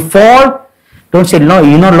mistake, you fall, don't say, no,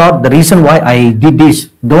 Lord, the reason why I did this,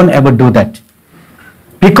 don't ever do that.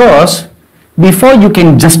 Because before you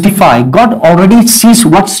can justify, God already sees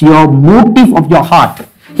what's your motive of your heart.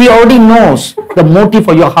 He already knows the motive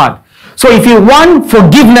of your heart. So if you want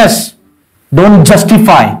forgiveness, don't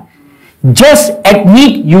justify. Just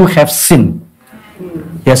admit you have sinned.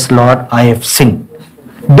 Yes, Lord, I have sinned.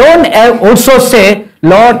 Don't also say,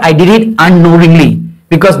 Lord, I did it unknowingly,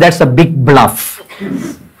 because that's a big bluff.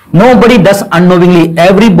 Nobody does unknowingly.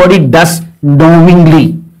 Everybody does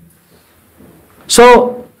knowingly.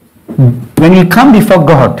 So, when you come before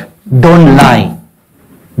God, don't lie.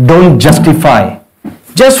 Don't justify.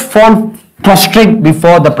 Just fall prostrate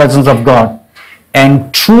before the presence of God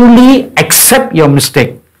and truly accept your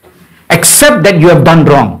mistake. Accept that you have done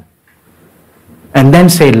wrong. And then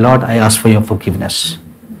say, Lord, I ask for your forgiveness.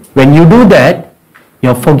 When you do that,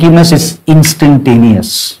 your forgiveness is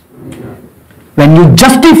instantaneous. When you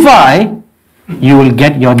justify, you will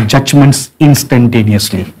get your judgments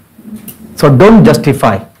instantaneously. So don't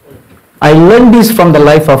justify. I learned this from the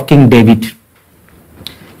life of King David.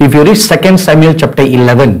 If you read 2 Samuel chapter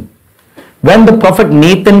 11, when the prophet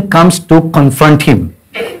Nathan comes to confront him,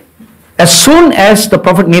 as soon as the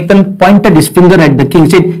prophet Nathan pointed his finger at the king, he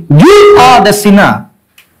said, you are the sinner.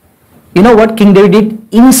 You know what King David did?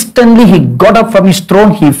 Instantly he got up from his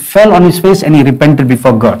throne, he fell on his face and he repented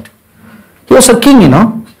before God. He was a king,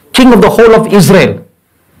 king of the whole of Israel.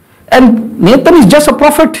 And Nathan is just a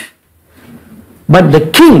prophet. But the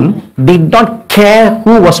king did not care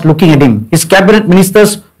who was looking at him. His cabinet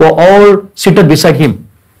ministers were all seated beside him.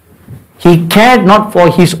 He cared not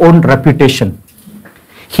for his own reputation.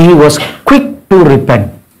 He was quick to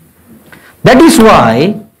repent. That is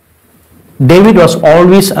why David was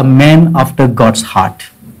always a man after God's heart.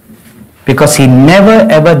 Because he never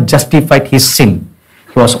ever justified his sin.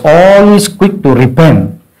 He was always quick to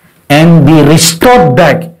repent and be restored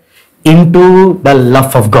back into the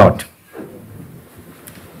love of God.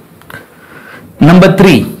 Number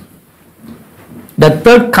 3, the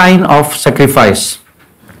third kind of sacrifice.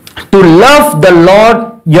 To love the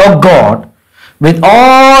Lord your God with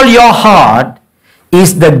all your heart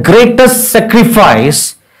is the greatest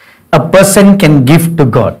sacrifice a person can give to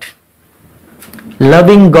God.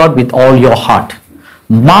 Loving God with all your heart.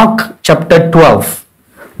 Mark chapter 12,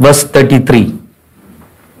 verse 33.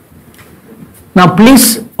 Now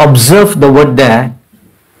please observe the word there.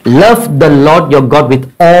 Love the Lord your God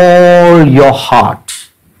with all your heart,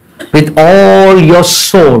 with all your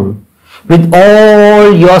soul, with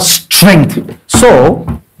all your strength. So,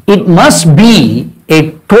 it must be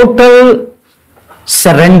a total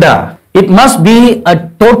surrender. It must be a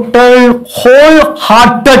total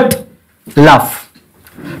wholehearted love,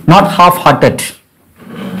 not half-hearted.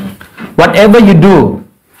 Whatever you do,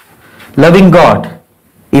 loving God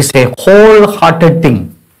is a wholehearted thing.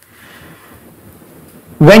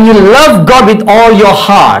 When you love God with all your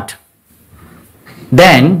heart,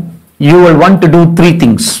 then you will want to do 3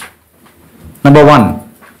 things. Number 1,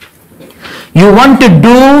 you want to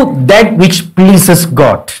do that which pleases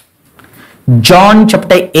God. John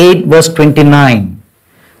chapter 8 verse 29.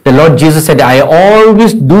 The Lord Jesus said, I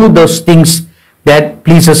always do those things that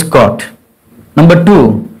pleases God. Number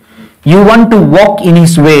 2, you want to walk in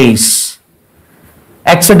His ways.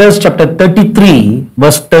 Exodus chapter 33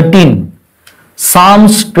 verse 13.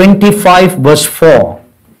 Psalms 25 verse 4.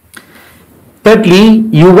 Thirdly,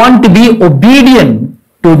 you want to be obedient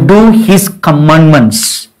to do His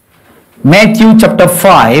commandments. Matthew chapter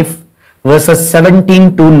 5 verses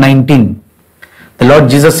 17 to 19. The Lord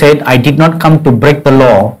Jesus said, I did not come to break the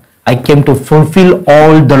law. I came to fulfill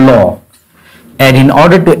all the law. And in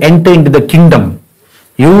order to enter into the kingdom,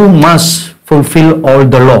 you must fulfill all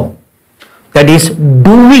the law. That is,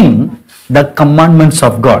 doing the commandments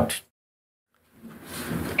of God.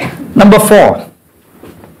 Number 4,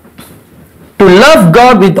 to love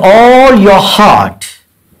God with all your heart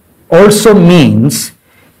also means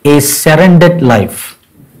a surrendered life.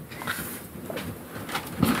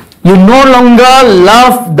 You no longer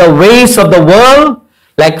love the ways of the world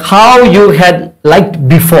like how you had liked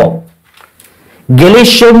before.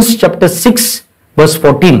 Galatians chapter 6 verse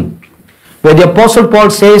 14, where the Apostle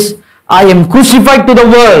Paul says, I am crucified to the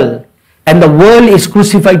world and the world is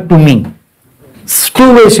crucified to me. It's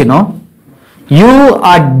two ways, You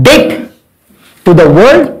are dead to the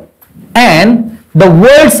world and the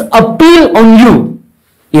world's appeal on you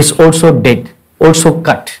is also dead, also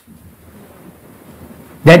cut.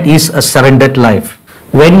 That is a surrendered life.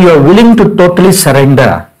 When you are willing to totally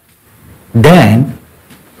surrender, then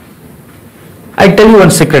I tell you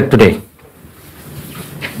one secret today.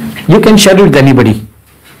 You can share it with anybody.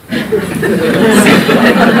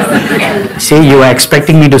 See, you are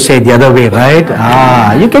expecting me to say the other way,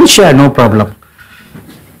 right? You can share, no problem.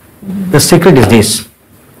 The secret is this.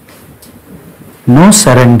 No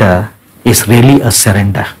surrender is really a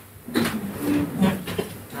surrender.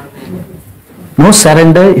 No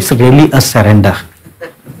surrender is really a surrender.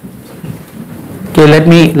 Okay, let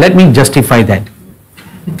me justify that.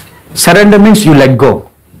 Surrender means you let go,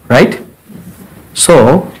 right?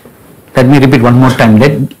 So, let me repeat one more time.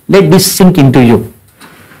 Let this sink into you.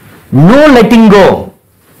 No letting go,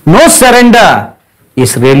 no surrender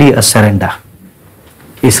is really a surrender.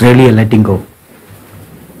 Is really a letting go.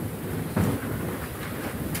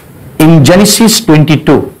 In Genesis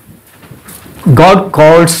 22, God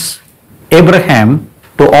calls Abraham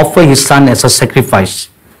to offer his son as a sacrifice.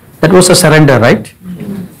 That was a surrender, right?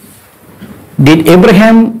 Did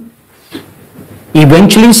Abraham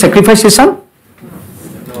eventually sacrifice his son?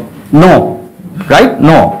 No. Right?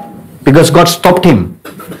 No. Because God stopped him.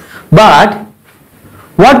 But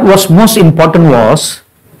what was most important was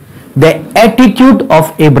the attitude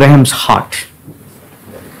of Abraham's heart.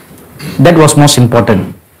 That was most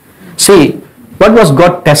important. See, what was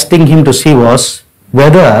God testing him to see was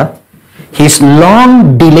whether his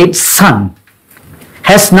long delayed son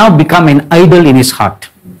has now become an idol in his heart.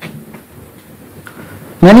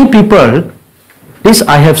 Many people, this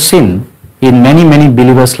I have seen in many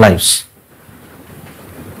believers' lives.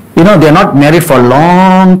 They are not married for a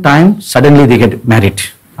long time, suddenly they get married.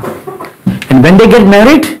 And when they get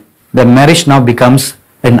married, the marriage now becomes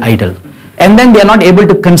an idol. And then they are not able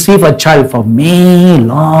to conceive a child for many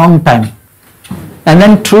long time. And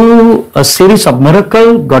then through a series of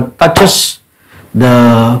miracles, God touches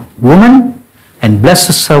the woman and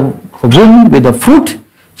blesses her womb with a fruit.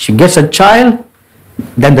 She gets a child.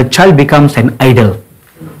 Then the child becomes an idol.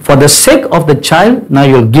 For the sake of the child, now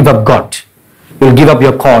you'll give up God. You'll give up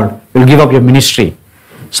your call. You'll give up your ministry.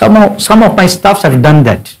 Some of my staffs have done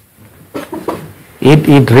that.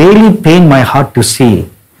 It really pained my heart to see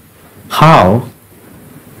how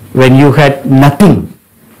when you had nothing,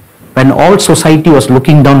 when all society was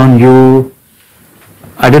looking down on you.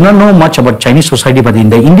 I do not know much about Chinese society, but in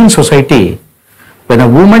the Indian society, when a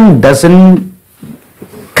woman doesn't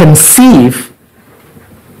conceive,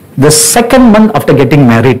 the second month after getting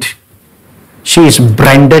married, she is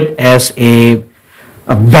branded as a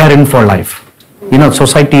barren for life.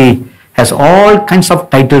 Society has all kinds of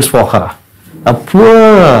titles for her.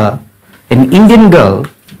 An Indian girl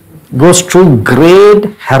goes through great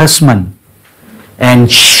harassment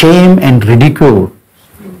and shame and ridicule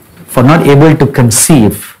for not able to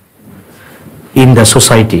conceive in the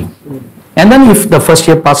society. And then if the first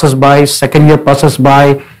year passes by, second year passes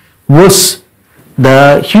by, worse,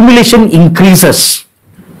 the humiliation increases.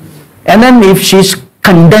 And then if she's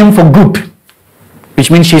condemned for good,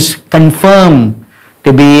 which means she's confirmed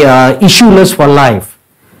to be issueless for life,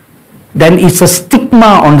 then it's a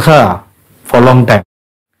stigma on her for a long time.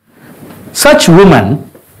 Such women,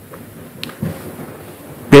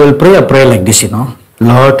 they will pray a prayer like this,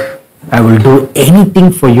 Lord, I will do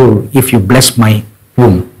anything for you if you bless my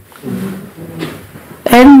womb.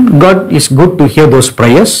 And God is good to hear those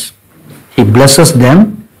prayers. He blesses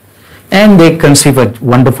them and they conceive a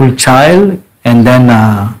wonderful child, and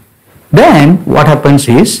then what happens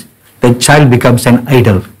is the child becomes an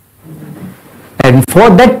idol. And for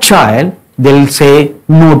that child, they'll say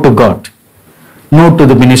no to God, no to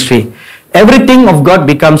the ministry. Everything of God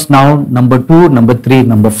becomes now number 2, number 3,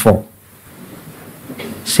 number 4.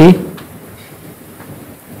 See?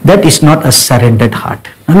 That is not a surrendered heart.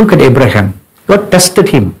 Now look at Abraham. God tested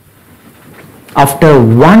him. After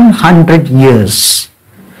 100 years,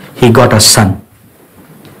 he got a son.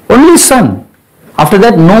 Only son. After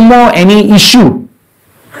that, no more any issue.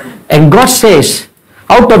 And God says,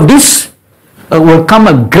 out of this will come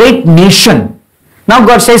a great nation. Now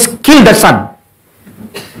God says, kill the son.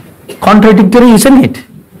 Contradictory, isn't it?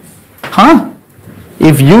 Huh?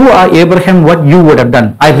 If you are Abraham, what you would have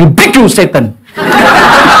done? I rebuke you, Satan.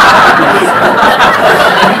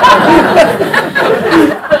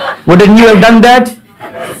 Wouldn't you have done that?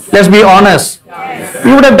 Let's be honest.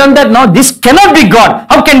 You would have done that. No, this cannot be God.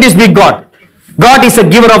 How can this be God? God is a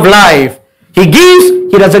giver of life. He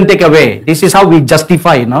gives, He doesn't take away. This is how we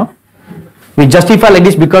justify, We justify like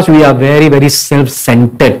this because we are very, very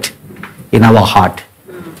self-centered in our heart.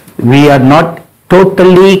 We are not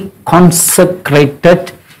totally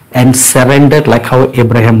consecrated and surrendered like how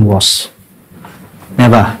Abraham was.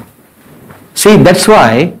 Never. See, that's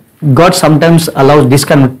why God sometimes allows this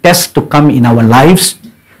kind of test to come in our lives,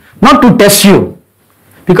 not to test you,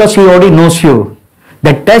 because He already knows you.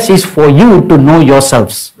 The test is for you to know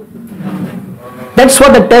yourselves. That's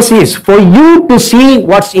what the test is, for you to see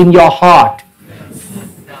what's in your heart.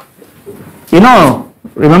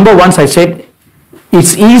 Remember once I said,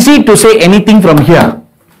 it's easy to say anything from here,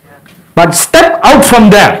 but step out from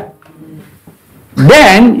there.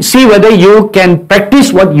 Then see whether you can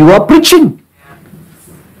practice what you are preaching.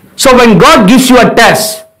 So when God gives you a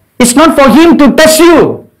test, it's not for Him to test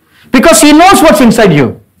you, because He knows what's inside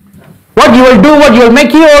you. What you will do, what you will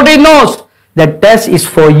make, He already knows. The test is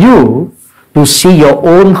for you to see your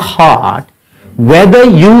own heart, whether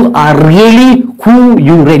you are really who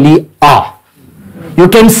you really are. You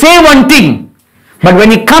can say one thing, but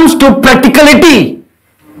when it comes to practicality,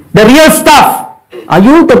 the real stuff, are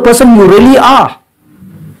you the person you really are?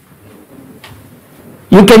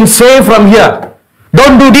 You can say from here,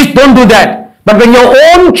 don't do this, don't do that. But when your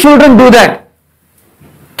own children do that,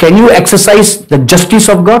 can you exercise the justice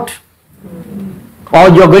of God? Or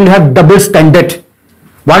you're going to have double standard.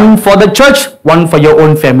 One for the church, one for your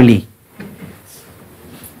own family.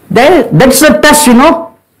 That's the test,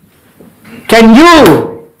 Can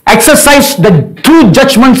you exercise the true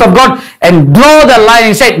judgments of God and draw the line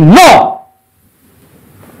and say, no,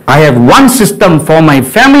 I have one system for my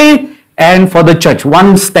family and for the church,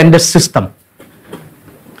 one standard system.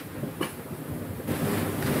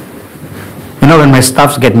 When my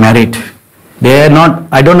staffs get married,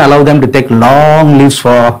 I don't allow them to take long leaves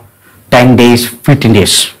for 10 days, 15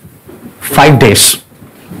 days, 5 days.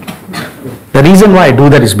 The reason why I do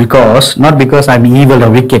that is not because I'm evil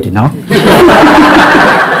or wicked,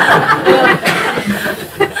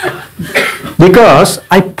 Because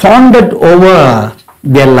I pondered over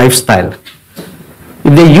their lifestyle.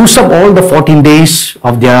 If they use up all the 14 days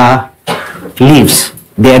of their leaves,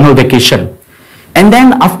 their annual vacation, and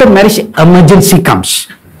then after marriage emergency comes,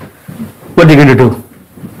 what are they going to do?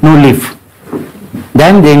 No leave.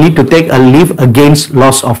 Then they need to take a leave against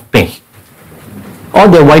loss of pay. Or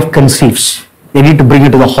their wife conceives. They need to bring her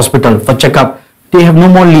to the hospital for checkup. They have no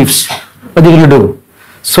more leaves. What are they going to do?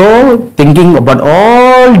 So, thinking about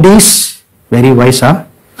all this, very wise, huh?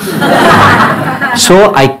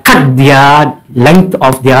 So, I cut their length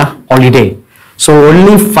of their holiday. So,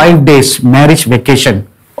 only 5 days, marriage vacation.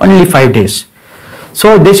 Only 5 days.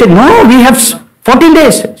 So, they said, no, we have 14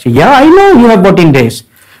 days. I said, yeah, I know you have 14 days.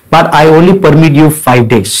 But I only permit you 5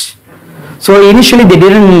 days. So, initially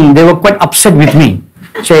they were quite upset with me.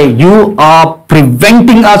 Say, you are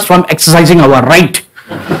preventing us from exercising our right.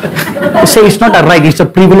 I say, it's not a right, it's a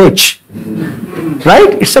privilege.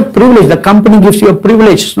 Right? It's a privilege. The company gives you a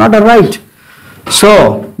privilege. It's not a right.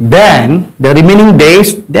 So, then, the remaining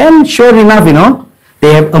days, then sure enough,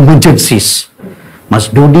 they have emergencies.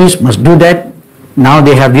 Must do this, must do that. Now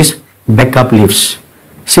they have these backup leaves.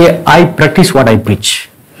 Say, I practice what I preach.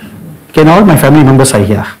 Okay, all my family members are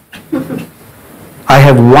here. I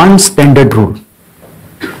have one standard rule.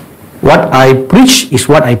 What I preach is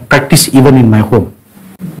what I practice even in my home.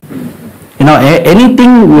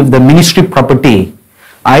 Anything with the ministry property,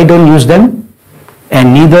 I don't use them,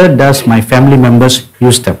 and neither does my family members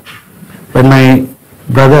use them. When my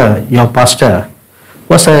brother, your pastor,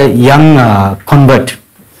 was a young convert,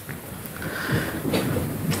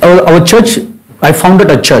 our church, I founded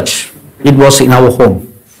a church. It was in our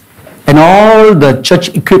home. And all the church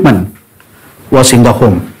equipment was in the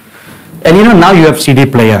home. And now you have CD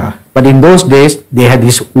player. But in those days, they had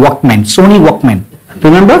this Walkman, Sony Walkman.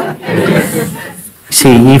 Remember?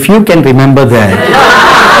 See, if you can remember that,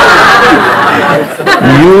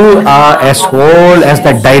 you are as old as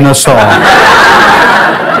the dinosaur.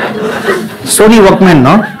 Sony Walkman,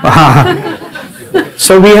 no?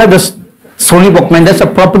 So we have this Sony Walkman, that's a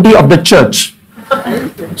property of the church.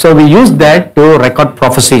 So we use that to record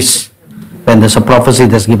prophecies when there's a prophecy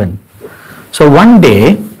that's given. So one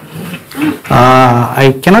day,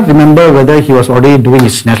 I cannot remember whether he was already doing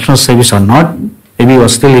his national service or not. Maybe he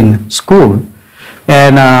was still in school.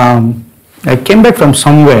 And I came back from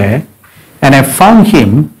somewhere and I found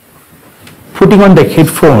him putting on the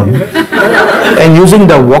headphone and using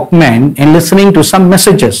the Walkman and listening to some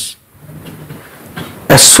messages.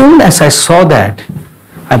 As soon as I saw that,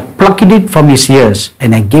 I plucked it from his ears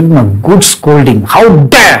and I gave him a good scolding. How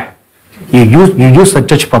dare you use the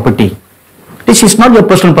church property? This is not your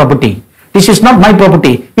personal property. This is not my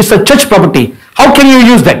property. It's a church property. How can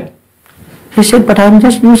you use that? He said, but I'm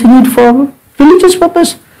just using it for religious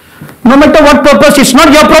purpose. No matter what purpose, it's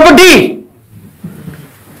not your property.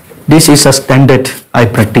 This is a standard I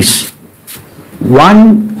practice.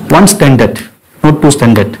 One standard, not two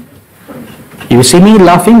standard. You see me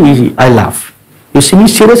laughing, I laugh. You see me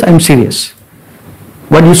serious, I'm serious.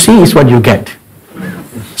 What you see is what you get.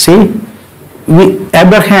 See,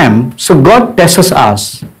 Abraham, so God tests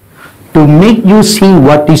us to make you see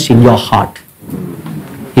what is in your heart.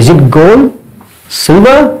 Is it gold,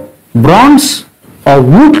 silver, bronze, or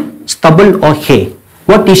wood, stubble, or hay?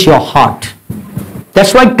 What is your heart?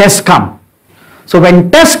 That's why tests come. So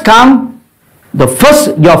when tests come, your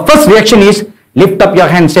first reaction is lift up your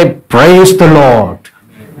hand and say, praise the Lord.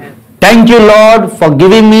 Thank you, Lord, for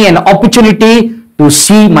giving me an opportunity to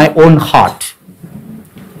see my own heart.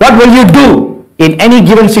 What will you do in any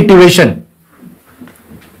given situation?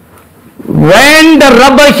 When the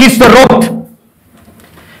rubber hits the road,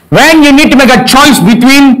 when you need to make a choice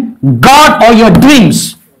between God or your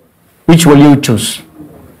dreams, which will you choose?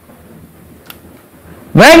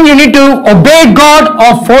 When you need to obey God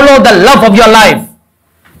or follow the love of your life,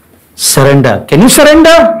 surrender. Can you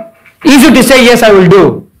surrender? Easy to say, yes, I will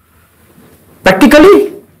do.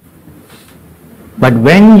 Practically. But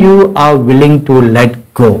when you are willing to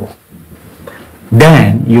let go,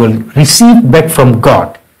 then you will receive back from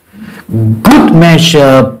God. Good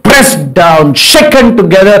measure, pressed down, shaken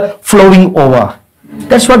together, flowing over.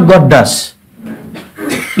 That's what God does.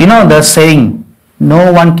 The saying,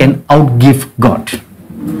 no one can outgive God.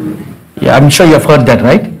 Yeah, I'm sure you have heard that,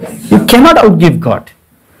 right? You cannot outgive God.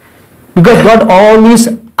 Because God always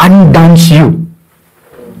undoes you.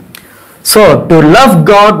 So, to love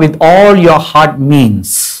God with all your heart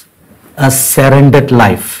means a surrendered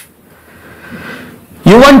life.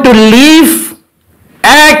 You want to live,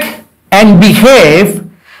 act, and behave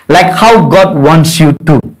like how God wants you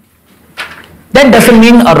to. That doesn't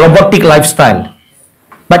mean a robotic lifestyle,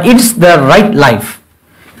 but it's the right life.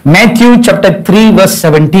 Matthew chapter 3 verse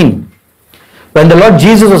 17. When the Lord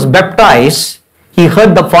Jesus was baptized, he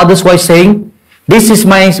heard the Father's voice saying, this is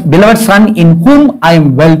my beloved Son in whom I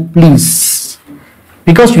am well pleased.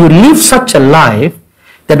 Because you live such a life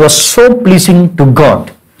that was so pleasing to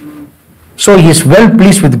God. So he is well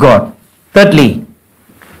pleased with God. Thirdly,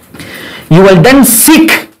 you will then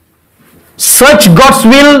search God's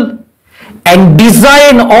will and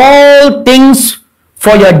design all things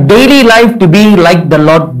for your daily life to be like the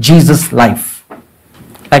Lord Jesus' life.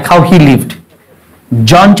 Like how he lived.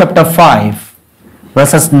 John chapter 5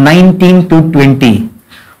 verses 19 to 20.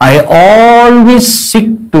 I always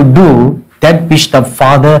seek to do that which the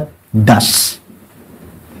Father does.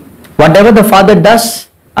 Whatever the Father does,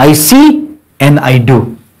 I see and I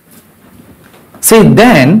do. See,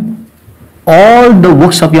 then all the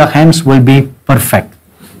works of your hands will be perfect.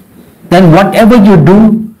 Then whatever you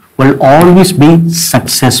do will always be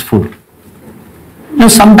successful.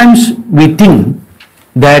 Sometimes we think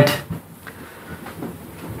that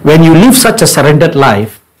when you live such a surrendered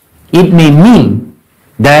life, it may mean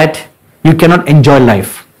that you cannot enjoy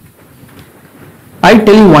life. I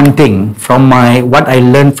tell you one thing from what I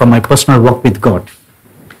learned from my personal walk with God.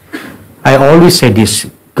 I always say this,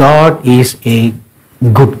 God is a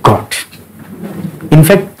good God. In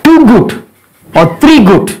fact, too good or three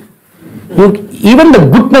good. Even the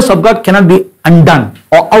goodness of God cannot be undone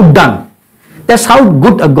or outdone. That's how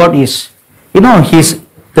good a God is.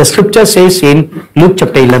 The scripture says in Luke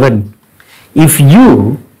chapter 11, if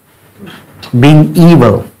you, being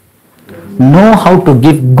evil, know how to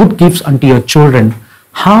give good gifts unto your children,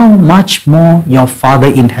 how much more your Father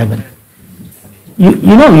in heaven.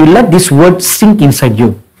 You let this word sink inside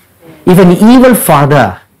you. If an evil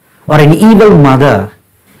father or an evil mother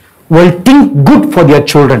will think good for their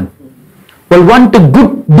children, will want to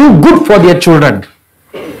do good for their children,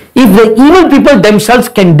 if the evil people themselves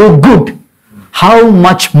can do good, how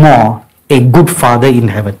much more a good Father in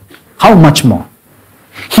heaven? How much more?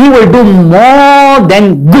 He will do more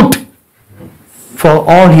than good for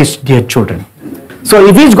all his dear children. So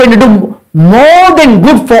if he's going to do more than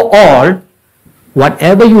good for all,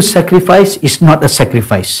 whatever you sacrifice is not a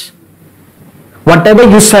sacrifice. Whatever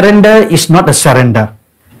you surrender is not a surrender.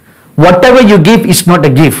 Whatever you give is not a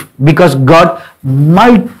gift, because God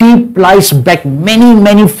multiplies back many,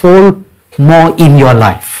 many fold more in your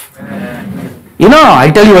life.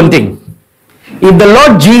 I'll tell you one thing. If the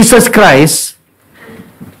Lord Jesus Christ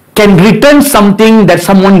can return something that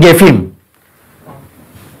someone gave him,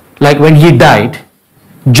 like when he died,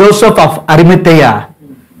 Joseph of Arimathea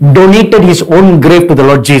donated his own grave to the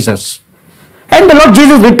Lord Jesus, and the Lord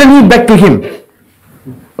Jesus returned it back to him.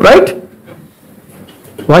 Right?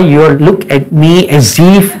 Why you look at me as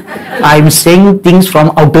if I'm saying things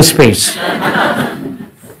from outer space?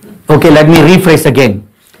 Okay, let me rephrase again.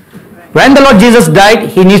 When the Lord Jesus died,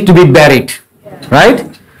 he needs to be buried. Right?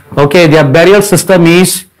 Okay, their burial system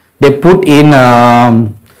is they put in a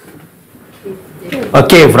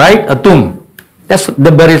cave, right? A tomb. That's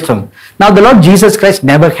the burial system. Now the Lord Jesus Christ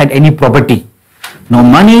never had any property. No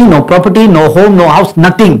money, no property, no home, no house,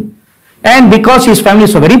 nothing. And because his family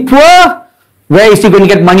is so very poor, where is he going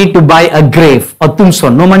to get money to buy a grave or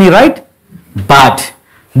tombstone? No money, right? But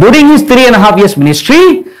during his 3.5 years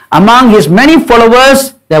ministry, among his many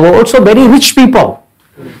followers, there were also very rich people.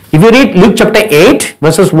 If you read Luke chapter 8,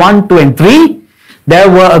 verses 1, 2 and 3, there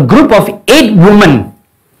were a group of 8 women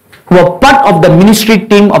who were part of the ministry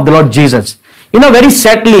team of the Lord Jesus. Very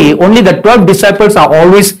sadly, only the 12 disciples are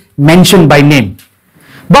always mentioned by name.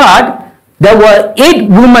 But there were 8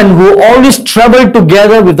 women who always traveled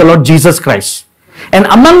together with the Lord Jesus Christ. And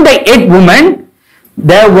among the 8 women,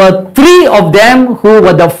 there were 3 of them who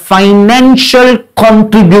were the financial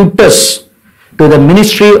contributors to the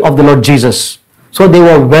ministry of the Lord Jesus. So they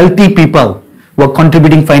were wealthy people who were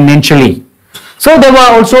contributing financially. So there were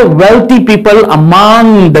also wealthy people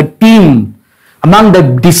among the team, among the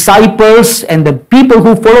disciples and the people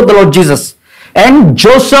who followed the Lord Jesus. And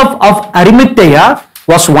Joseph of Arimathea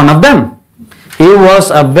was one of them. He was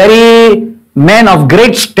a very man of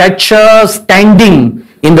great stature, standing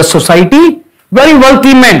in the society, very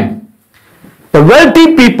wealthy man. The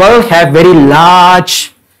wealthy people have very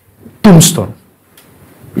large tombstone.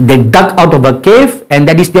 They dug out of a cave, and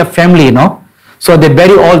that is their family, So they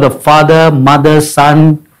bury all the father, mother,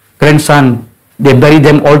 son, grandson. They bury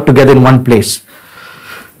them all together in one place.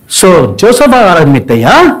 So Joseph of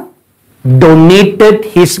Arimathea donated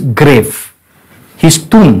his grave, his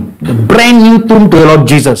tomb, the brand new tomb to the Lord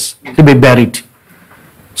Jesus to be buried.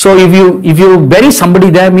 So if you bury somebody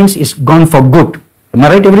there, means it's gone for good. Am I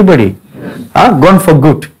right, everybody? Gone for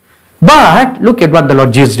good. But look at what the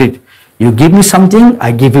Lord Jesus did. You give me something,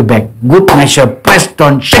 I give you back. Good measure, pressed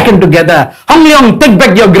on, shaken together. Hong Leong, take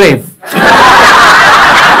back your grave.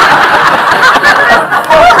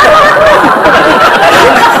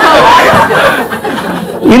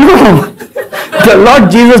 The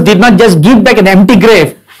Lord Jesus did not just give back an empty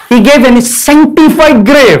grave. He gave a sanctified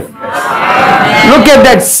grave. Look at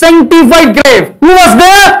that sanctified grave. Who was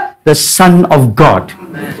there? The Son of God.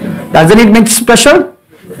 Doesn't it make special?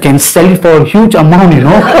 Can sell it for a huge amount,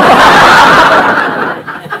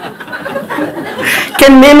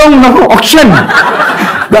 Can nail on auction.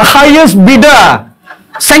 The highest bidder.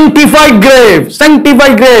 Sanctified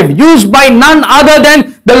grave, used by none other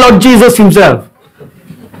than the Lord Jesus himself.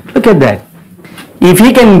 Look at that. If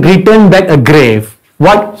he can return back a grave,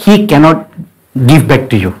 what he cannot give back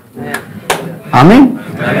to you. Amen?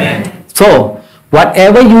 Amen. So,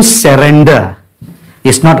 whatever you surrender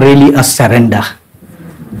is not really a surrender.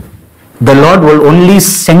 The Lord will only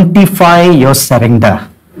sanctify your surrender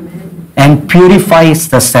and purifies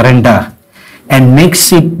the surrender and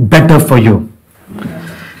makes it better for you.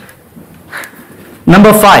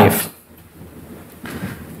 Number 5.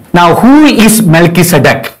 Now, who is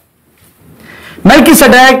Melchizedek?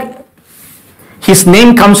 Melchizedek, his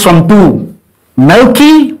name comes from 2.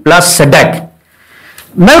 Melchi plus Sedek.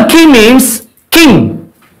 Melchi means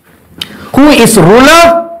king, who is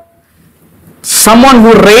ruler, someone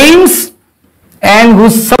who reigns and who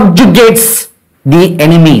subjugates the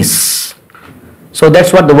enemies. So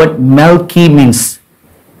that's what the word Melchi means.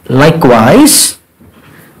 Likewise,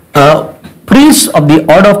 a priest of the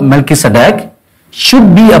order of Melchizedek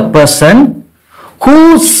should be a person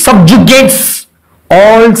who subjugates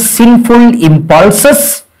all sinful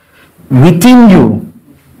impulses within you,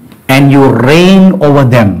 and you reign over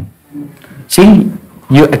them. See,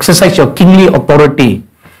 you exercise your kingly authority.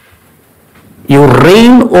 You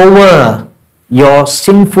reign over your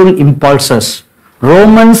sinful impulses.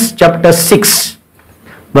 Romans chapter 6,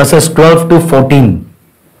 verses 12 to 14.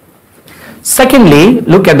 Secondly,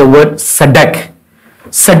 look at the word Sadhu.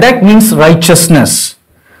 Sadhu means righteousness.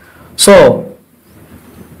 So,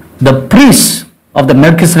 the priest of the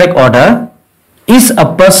Melchizedek order is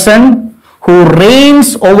a person who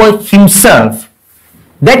reigns over himself.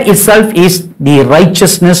 That itself is the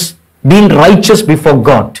righteousness, being righteous before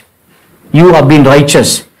God. You are being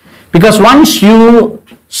righteous. Because once you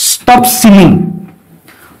stop sinning,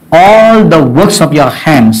 all the works of your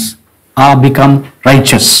hands are become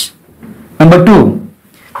righteous. Number 2,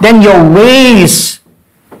 then your ways,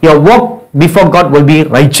 your walk before God will be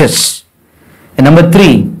righteous. And number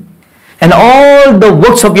 3, and all the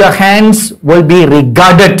works of your hands will be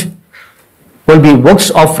regarded, will be works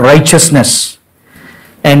of righteousness.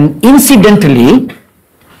 And incidentally,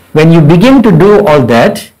 when you begin to do all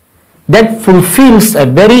that, that fulfills a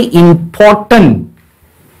very important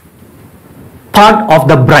part of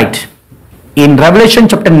the bride. In Revelation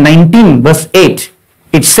chapter 19 verse 8,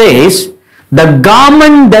 it says, the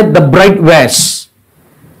garment that the bride wears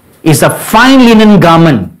is a fine linen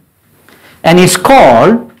garment, and it's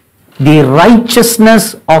called the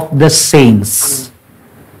righteousness of the saints.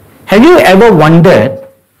 Have you ever wondered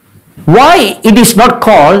why it is not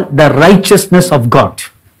called the righteousness of God?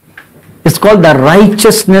 It's called the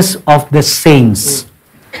righteousness of the saints.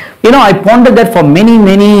 You know, I pondered that for many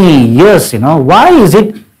years, Why is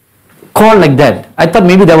it called like that? I thought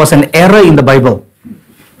maybe there was an error in the Bible.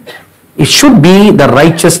 It should be the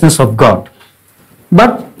righteousness of God.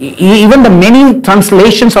 But even the many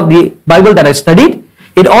translations of the Bible that I studied,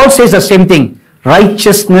 it all says the same thing.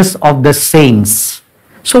 Righteousness of the saints.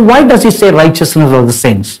 So why does it say righteousness of the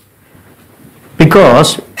saints?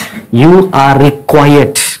 Because you are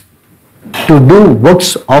required to do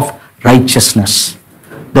works of righteousness,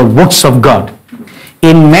 the works of God.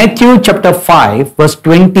 In Matthew chapter 5 verse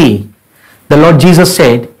 20, the Lord Jesus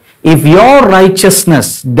said, if your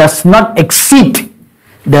righteousness does not exceed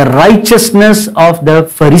the righteousness of the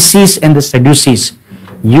Pharisees and the Sadducees,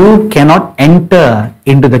 you cannot enter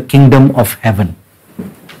into the kingdom of heaven.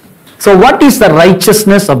 So what is the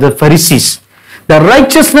righteousness of the Pharisees? The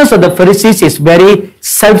righteousness of the Pharisees is very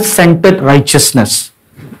self-centered righteousness,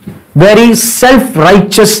 very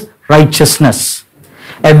self-righteous righteousness,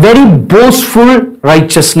 a very boastful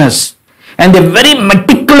righteousness, and they're very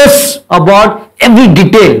meticulous about every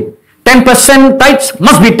detail. 10% tithes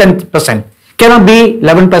must be 10%, cannot be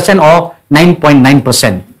 11% or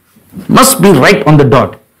 9.9%. Must be right on the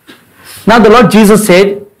dot. Now the Lord Jesus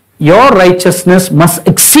said, your righteousness must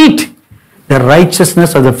exceed the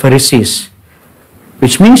righteousness of the Pharisees,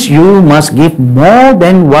 which means you must give more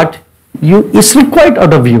than what is required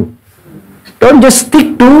out of you. Don't just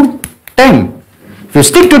stick to 10. If you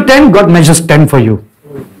stick to 10, God measures 10 for you.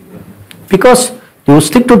 Because you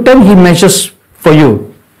stick to 10, He measures for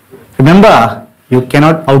you. Remember, you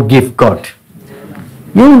cannot outgive God.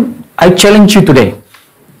 I challenge you today,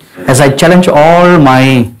 as I challenge all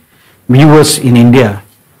my viewers in India.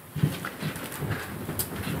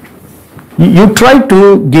 You try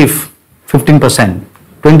to give 15%,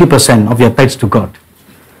 20% of your tithes to God.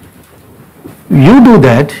 You do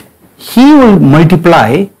that, He will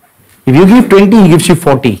multiply. If you give 20, He gives you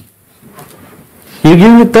 40. You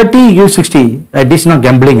give 30, He gives 60. This is not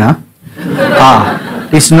gambling,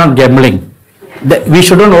 this is not gambling. We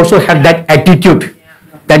shouldn't also have that attitude.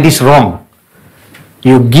 That is wrong.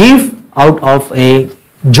 You give out of a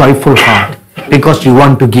joyful heart because you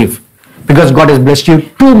want to give. Because God has blessed you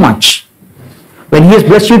too much. When He has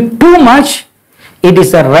blessed you too much, it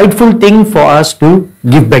is a rightful thing for us to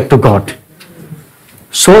give back to God,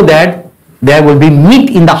 so that there will be meat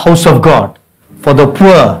in the house of God for the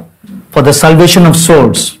poor, for the salvation of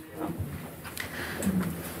souls.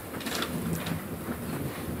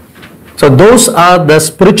 So those are the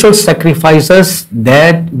spiritual sacrifices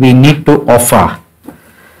that we need to offer.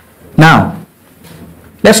 Now,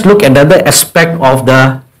 let's look at the other aspect of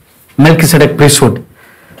the Melchizedek priesthood.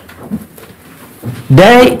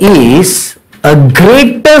 There is a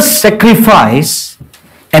greater sacrifice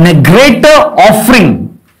and a greater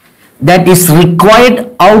offering that is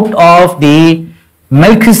required out of the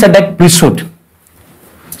Melchizedek priesthood.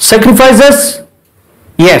 Sacrifices,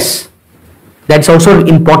 yes, that's also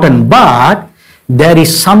important, but there is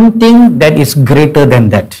something that is greater than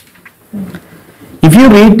that. If you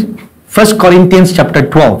read 1 Corinthians chapter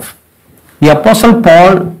 12, the Apostle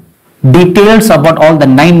Paul details about all the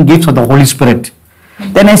 9 gifts of the Holy Spirit.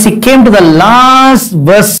 Then as he came to the last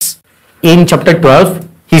verse in chapter 12,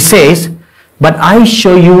 he says, but I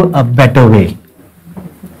show you a better way.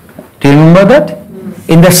 Do you remember that?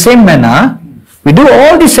 In the same manner, we do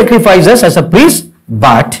all these sacrifices as a priest,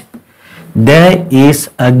 but there is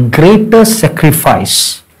a greater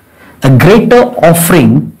sacrifice, a greater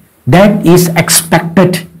offering that is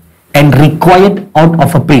expected and required out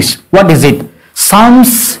of a priest. What is it?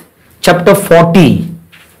 Psalms chapter 40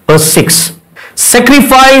 verse 6.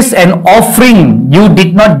 Sacrifice and offering you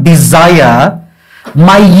did not desire,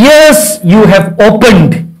 my ears you have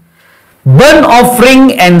opened. Burnt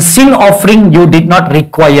offering and sin offering you did not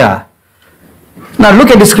require. Now look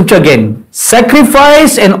at the scripture again.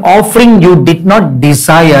 Sacrifice and offering you did not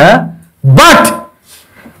desire, but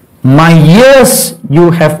my ears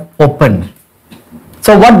you have opened.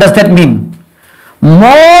 So what does that mean?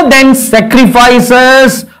 More than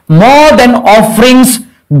sacrifices, more than offerings,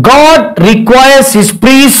 God requires His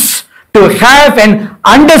priests to have an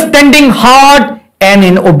understanding heart and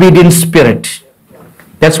an obedient spirit.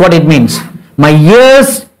 That's what it means. My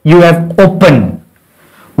ears you have opened.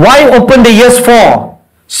 Why open the ears for?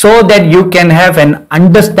 So that you can have an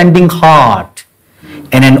understanding heart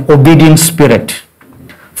and an obedient spirit.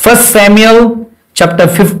 1 Samuel chapter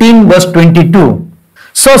 15 verse 22.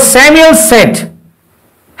 So Samuel said,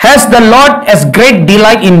 has the Lord as great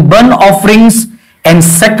delight in burnt offerings and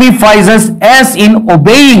sacrifices as in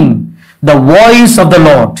obeying the voice of the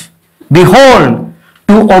Lord? Behold,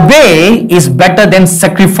 to obey is better than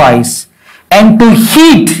sacrifice, and to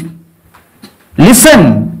heed,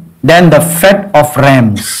 listen, than the fat of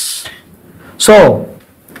rams. So,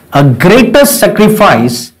 a greater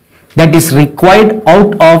sacrifice that is required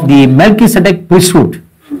out of the Melchizedek priesthood,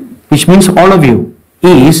 which means all of you,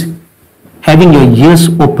 is having your ears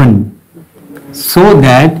open so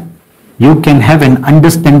that you can have an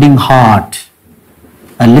understanding heart,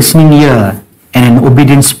 a listening ear, and an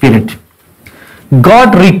obedient spirit.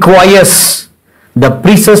 God requires the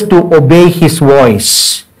priests to obey His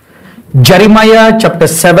voice. Jeremiah chapter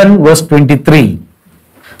 7 verse 23.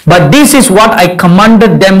 But this is what I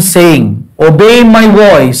commanded them, saying, obey my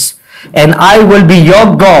voice, and I will be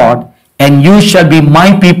your God, and you shall be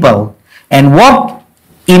my people, and walk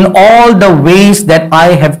in all the ways that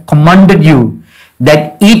I have commanded you,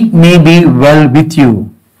 that it may be well with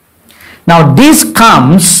you. Now this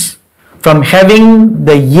comes from having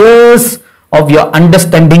the ears of your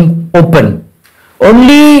understanding open.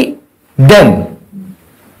 Only then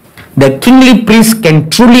the kingly priest can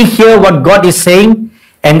truly hear what God is saying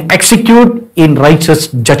and execute in righteous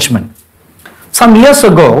judgment. Some years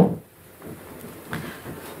ago,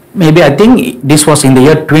 maybe I think this was in the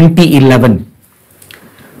year 2011,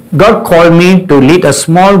 God called me to lead a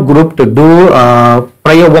small group to do a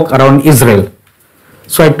prayer walk around Israel.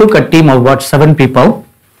 So I took a team of about 7 people.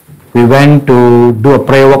 We went to do a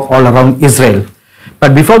prayer walk all around Israel.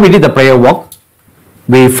 But before we did the prayer walk,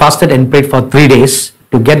 we fasted and prayed for 3 days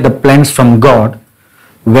to get the plans from God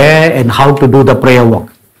where and how to do the prayer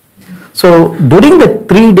walk. So during the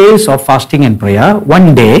 3 days of fasting and prayer,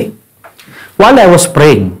 one day, while I was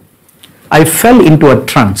praying, I fell into a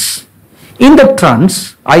trance. In the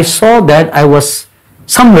trance, I saw that I was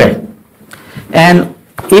somewhere, and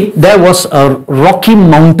there was a rocky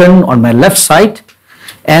mountain on my left side,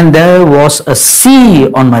 and there was a sea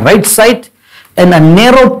on my right side, and a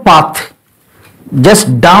narrow path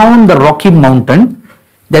just down the rocky mountain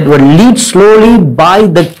that would lead slowly by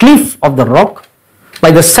the cliff of the rock, by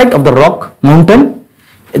the side of the rock mountain,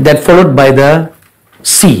 that followed by the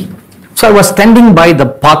sea. So I was standing by the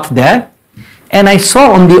path there, and I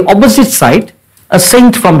saw on the opposite side a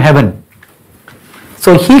saint from heaven.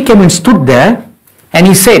 So he came and stood there, and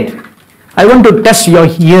he said, I want to test your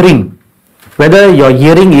hearing, whether your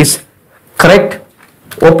hearing is correct,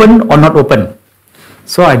 open or not open.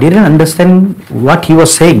 So I didn't understand what he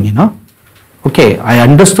was saying, Okay, I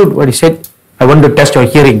understood what he said. I want to test your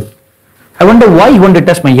hearing. I wonder why he wanted to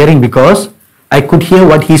test my hearing, because I could hear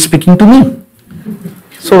what he is speaking to me.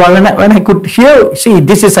 So when I could hear, see,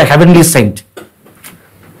 this is a heavenly saint.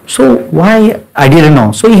 So why? I didn't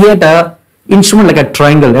know. So he had a instrument like a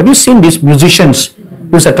triangle. Have you seen these musicians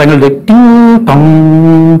use a triangle? They ting,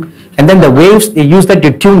 tong, and then the waves, they use that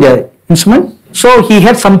to tune their instrument. So he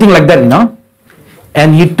had something like that,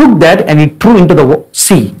 and he took that and he threw into the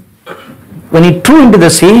sea. When he threw into the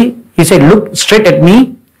sea, he said, look straight at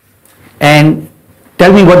me and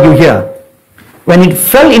tell me what you hear. When it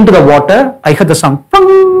fell into the water, I heard the sound,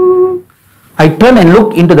 pong. I turned and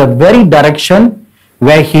looked into the very direction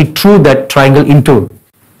where he threw that triangle into.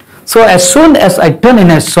 So as soon as I turned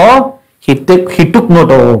and I saw, He took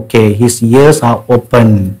note. Oh, okay, his ears are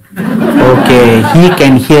open. Okay, he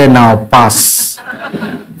can hear now. Pass.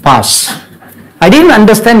 I didn't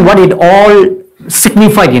understand what it all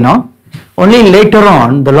signified, Only later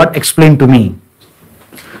on, the Lord explained to me.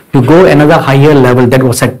 To go another higher level, that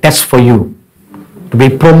was a test for you. To be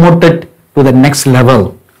promoted to the next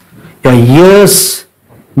level. Your ears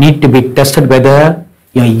need to be tested whether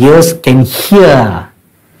your ears can hear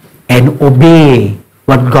and obey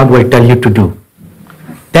what God will tell you to do.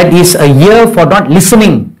 That is a year for not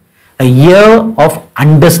listening, a year of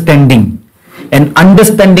understanding, an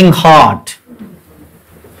understanding heart,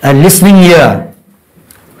 a listening ear.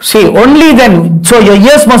 See, only then, so your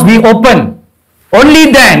ears must be open.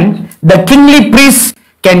 Only then the kingly priest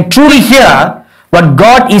can truly hear what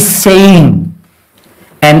God is saying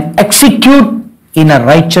and execute in a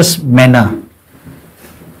righteous manner.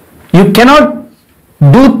 You cannot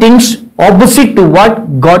do things opposite to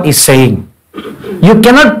what God is saying. You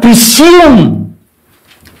cannot presume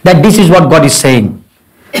that this is what God is saying.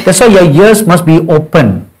 That's why your ears must be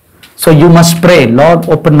open. So you must pray, Lord,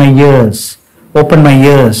 open my ears. Open my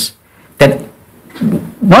ears. That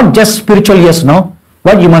not just spiritual ears, no.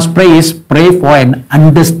 What you must pray is pray for an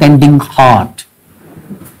understanding heart.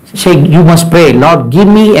 Say, you must pray, Lord, give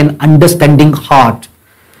me an understanding heart.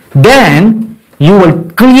 Then you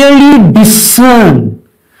will clearly discern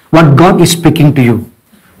what God is speaking to you.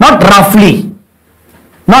 Not roughly.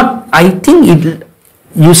 Not, I think it,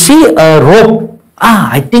 you see a rope.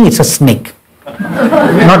 I think it's a snake.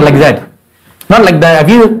 Not like that. Not like that. Have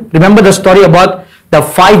you remember the story about the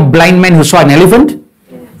 5 blind men who saw an elephant?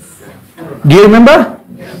 Yes. Do you remember?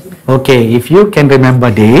 Yes. Okay, if you can remember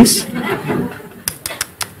this,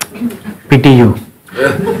 pity you.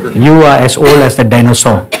 You are as old as the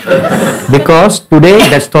dinosaur. Because today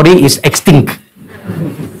that story is extinct.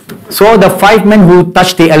 So the 5 men who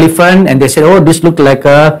touched the elephant and they said, oh, this looked like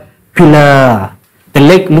a pillar. The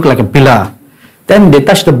leg looked like a pillar. Then they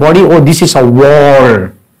touched the body, oh, this is a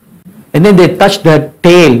wall. And then they touched the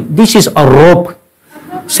tail, this is a rope.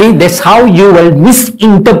 See, that's how you will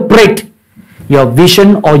misinterpret your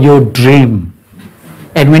vision or your dream.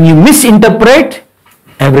 And when you misinterpret,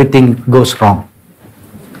 everything goes wrong.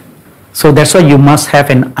 So that's why you must have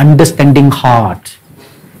an understanding heart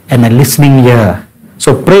and a listening ear.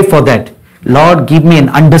 So pray for that. Lord, give me an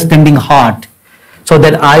understanding heart so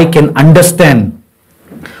that I can understand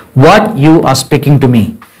what you are speaking to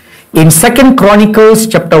me. In 2 Chronicles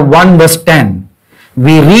chapter 1 verse 10,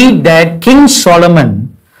 we read that King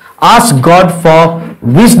Solomon asked God for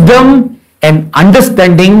wisdom and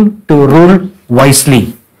understanding to rule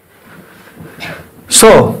wisely.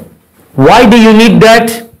 So, why do you need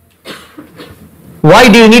that? Why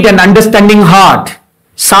do you need an understanding heart?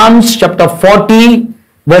 Psalms chapter 40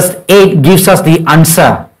 verse 8 gives us the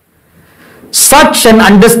answer. Such an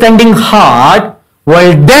understanding heart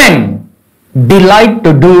will then delight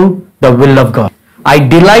to do the will of God. I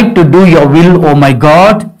delight to do your will, O my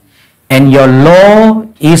God, and your law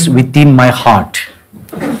is within my heart.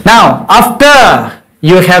 Now, after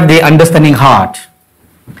you have the understanding heart,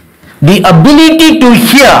 the ability to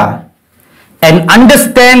hear and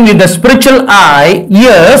understand with the spiritual eye,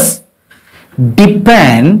 ears,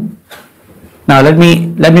 depend. Now let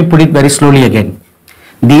me put it very slowly again.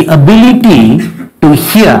 The ability to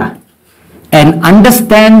hear and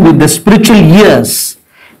understand with the spiritual ears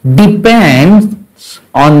depends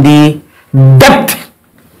on the depth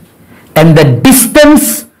and the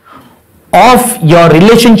distance of your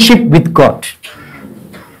relationship with God.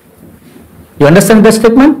 You understand the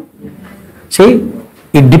statement? See,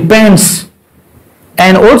 it depends.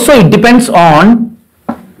 And also it depends on,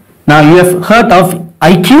 now you have heard of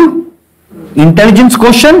IQ, intelligence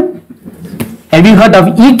quotient. Have you heard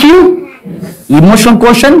of EQ, emotional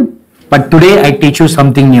quotient? But today I teach you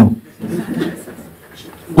something new.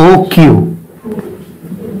 OQ,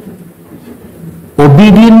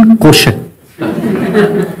 obedient quotient.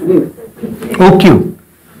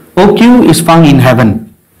 OQ is found in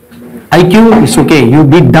heaven. IQ is okay. You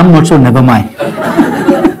be dumb also, never mind.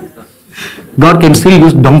 God can still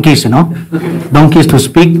use donkeys, donkeys to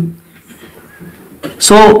speak.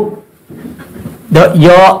 So,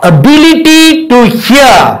 your ability to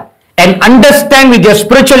hear and understand with your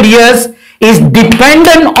spiritual ears is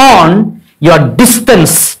dependent on your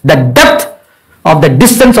distance, the depth of the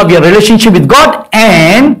distance of your relationship with God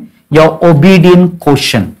and your obedient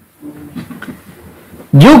quotient.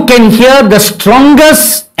 You can hear the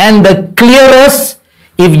strongest and the clearest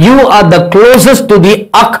if you are the closest to the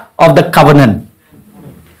ark of the covenant.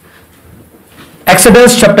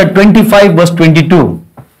 Exodus chapter 25 verse 22.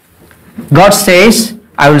 God says,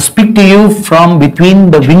 I will speak to you from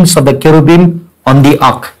between the wings of the cherubim on the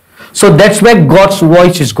ark. So that's where God's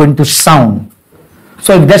voice is going to sound.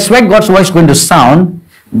 So if that's where God's voice is going to sound,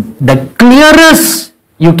 the clearest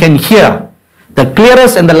you can hear, the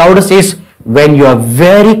clearest and the loudest is when you are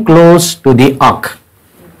very close to the ark.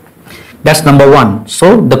 That's number one.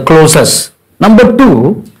 So the closest. Number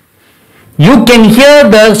two, you can hear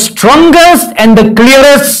the strongest and the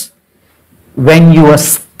clearest when you are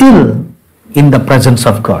still in the presence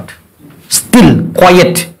of God. Still,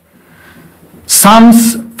 quiet.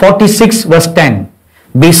 Psalms 46 verse 10.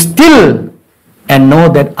 Be still and know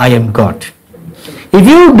that I am God. If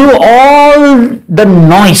you do all the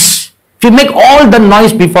noise, if you make all the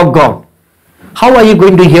noise before God, how are you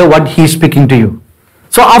going to hear what He is speaking to you?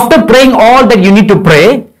 So after praying all that you need to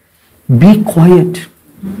pray, be quiet.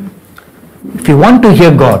 If you want to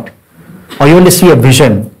hear God or you want to see a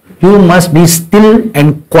vision, you must be still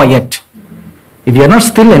and quiet. If you are not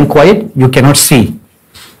still and quiet, you cannot see.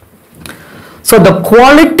 So the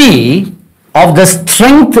quality of the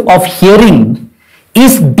strength of hearing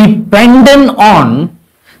is dependent on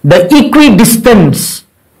the equidistance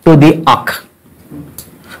to the ark.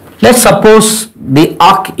 Let's suppose the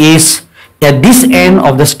ark is at this end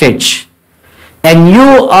of the stage and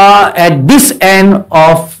you are at this end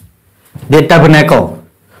of the tabernacle.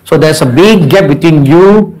 So there's a big gap between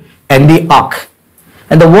you and the ark.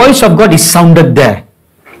 And the voice of God is sounded there.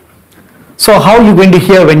 So how are you going to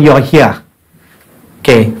hear when you are here?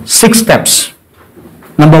 Okay, 6 steps.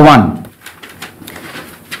 Number 1,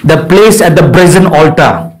 the place at the brazen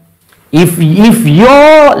altar. If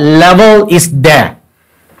your level is there,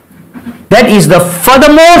 that is the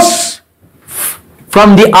furthermost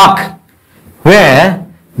from the ark, where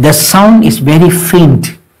the sound is very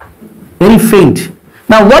faint. Very faint.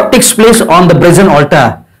 Now what takes place on the brazen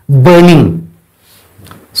altar? Burning.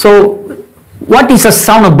 So what is the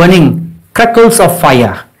sound of burning? Crackles of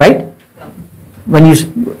fire, right?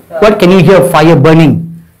 What can you hear? Fire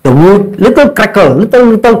burning. The wood, little crackle,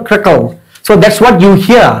 crackle. So that's what you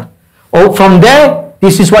hear. Oh, from there,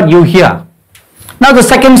 this is what you hear. Now the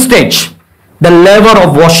second stage, the laver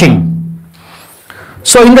of washing.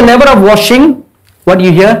 So in the laver of washing, what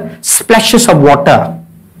you hear? Splashes of water.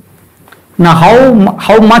 Now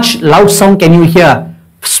how much loud sound can you hear?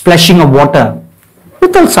 Splashing of water.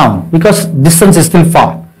 Little sound, because distance is still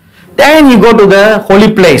far. Then you go to the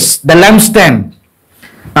holy place, the lampstand.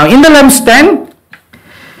 Now in the lampstand,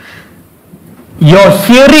 your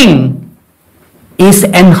hearing is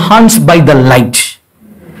enhanced by the light.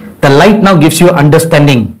 The light now gives you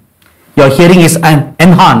understanding. Your hearing is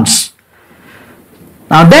enhanced.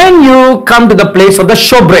 Now then you come to the place of the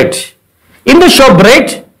showbread. In the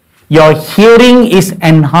showbread, your hearing is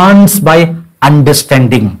enhanced by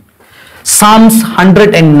understanding. Psalms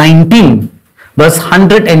 119 verse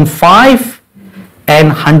 105 and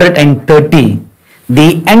 130.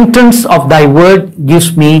 The entrance of thy word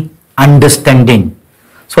gives me understanding.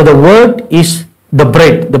 So the word is the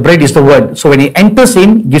bread. The bread is the word. So when it enters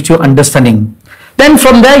in, it gives you understanding. Then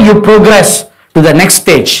from there you progress to the next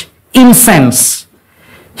stage. Incense.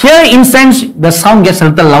 Here incense, the sound gets a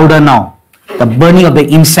little louder now. The burning of the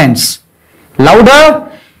incense.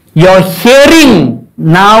 Louder, your hearing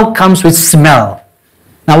now comes with smell.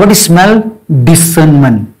 Now what is smell?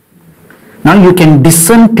 Discernment. Now you can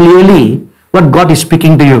discern clearly what God is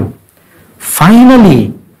speaking to you.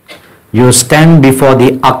 Finally, you stand before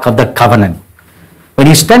the Ark of the Covenant. When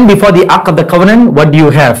you stand before the Ark of the Covenant, what do you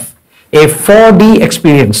have? A 4D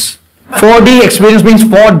experience. 4D experience means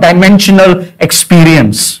 4-dimensional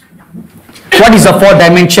experience. What is a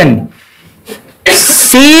 4-dimension?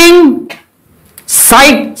 Seeing,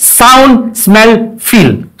 sight, sound, smell,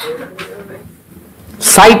 feel.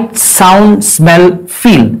 Sight, sound, smell,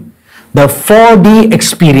 feel. The 4D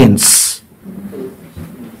experience.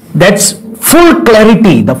 That's full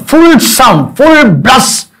clarity, the full sound, full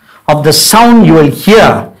blast of the sound you will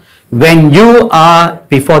hear when you are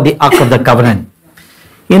before the Ark of the Covenant.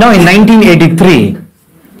 You know, in 1983,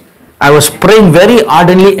 I was praying very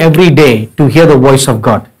ardently every day to hear the voice of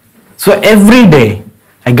God. So every day,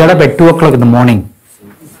 I got up at 2 o'clock in the morning.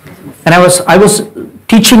 And I was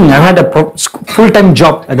teaching. I had a full-time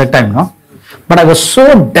job at that time, no? But I was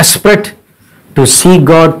so desperate to see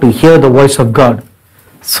God, to hear the voice of God.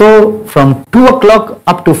 So from 2 o'clock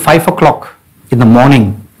up to 5 o'clock in the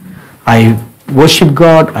morning, I worship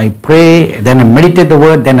God, I pray, then I meditate the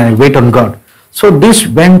word, then I wait on God. So this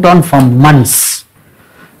went on for months.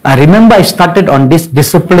 I remember I started on this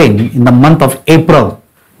discipline in the month of April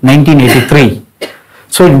 1983.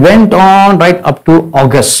 So it went on right up to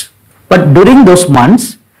August. But during those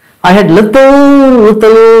months, I had little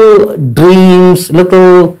dreams,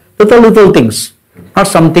 little things, not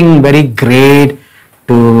something very great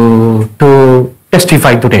to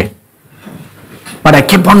testify today. But I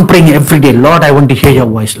kept on praying every day, Lord, I want to hear your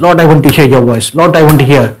voice. Lord, I want to hear your voice. Lord, I want to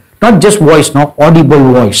hear. Not just voice, no,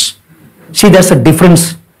 audible voice. See, there's a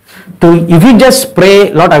difference. If you just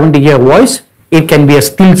pray, Lord, I want to hear your voice, it can be a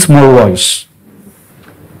still small voice.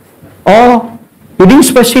 Or you didn't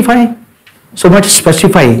specify, so much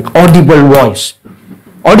specify audible voice.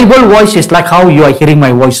 Audible voice is like how you are hearing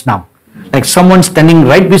my voice now. Like someone standing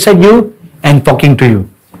right beside you and talking to you.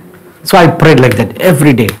 So I prayed like that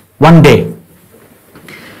every day. One day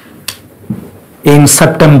in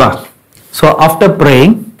September. So after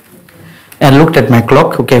praying and looked at my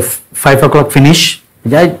clock, okay, 5 o'clock finish.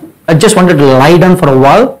 I just wanted to lie down for a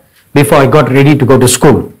while before I got ready to go to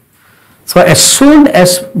school. So as soon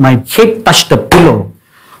as my head touched the pillow,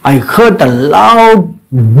 I heard a loud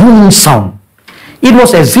boom sound. It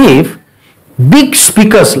was as if big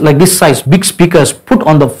speakers like this size, big speakers put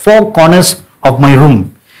on the 4 corners of my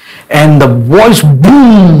room. And the voice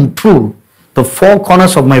boomed through the 4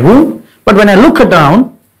 corners of my room. But when I looked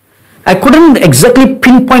around, I couldn't exactly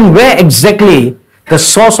pinpoint where exactly the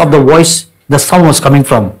source of the voice, the sound was coming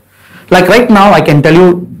from. Like right now, I can tell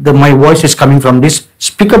you that my voice is coming from this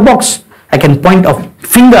speaker box. I can point a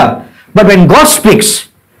finger. But when God speaks,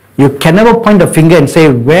 you can never point a finger and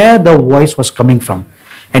say where the voice was coming from.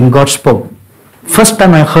 And God spoke. First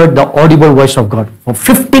time I heard the audible voice of God. For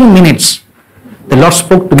 15 minutes, the Lord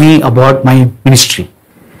spoke to me about my ministry.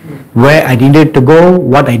 Where I needed to go,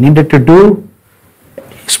 what I needed to do.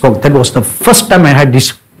 He spoke. That was the first time I had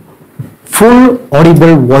this full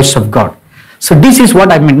audible voice of God. So this is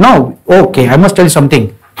what I mean. Now, okay, I must tell you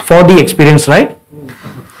something. 4D experience, right?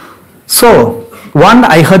 So, one,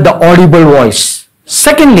 I heard the audible voice.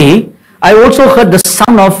 Secondly, I also heard the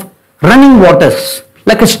sound of running waters,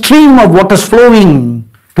 like a stream of waters flowing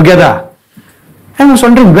together. I was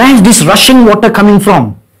wondering, where is this rushing water coming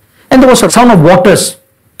from? And there was a sound of waters.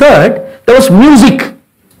 Third, there was music.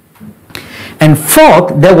 And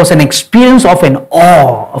fourth, there was an experience of an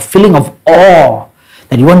awe, a feeling of awe,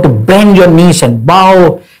 that you want to bend your knees and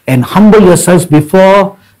bow and humble yourselves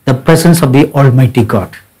before the presence of the Almighty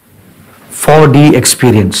God. 4D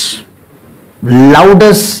experience.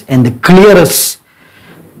 Loudest and the clearest.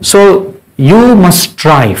 So you must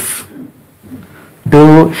strive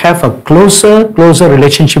to have a closer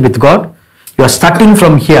relationship with God. You are starting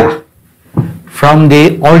from here, from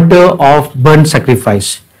the altar of burnt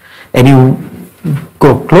sacrifice, and you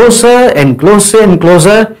go closer and closer and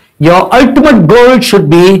closer. Your ultimate goal should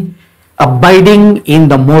be abiding in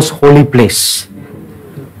the most holy place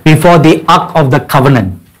before the Ark of the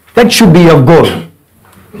Covenant. That should be your goal.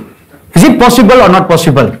 Is it possible or not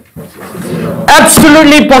possible?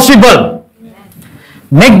 Absolutely possible.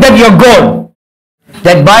 Make that your goal,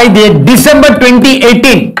 that by the December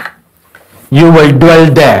 2018, you will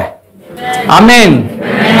dwell there. Amen.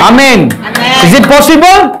 Amen. Amen. Is it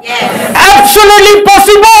possible? Yes. Absolutely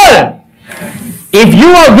possible. If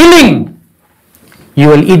you are willing, you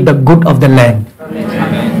will eat the good of the land.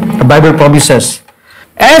 Amen. The Bible promises.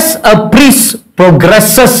 As a priest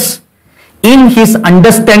progresses in his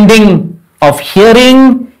understanding of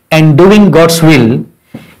hearing and doing God's will,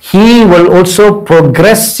 he will also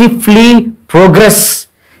progressively progress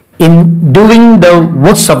in doing the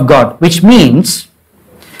works of God, which means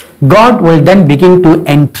God will then begin to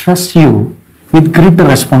entrust you with greater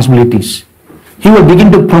responsibilities. He will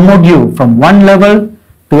begin to promote you from one level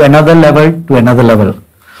to another level to another level.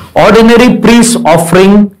 Ordinary priest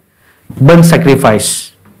offering burnt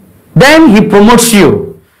sacrifice. Then he promotes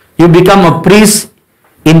you. You become a priest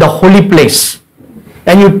in the holy place.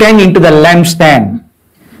 And you tend into the lampstand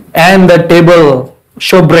and the table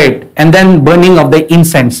showbread and then burning of the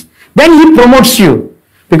incense. Then he promotes you,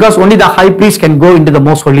 because only the high priest can go into the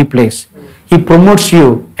most holy place. He promotes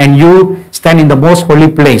you and you stand in the most holy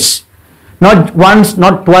place. Not once,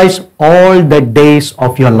 not twice, all the days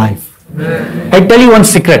of your life. Amen. I tell you one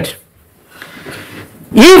secret.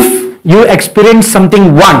 If you experience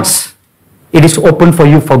something once, it is open for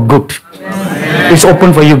you for good. Amen. It's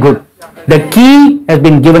open for you good. The key has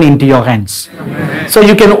been given into your hands. Amen. So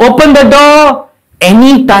you can open the door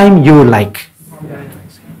anytime you like.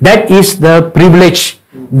 That is the privilege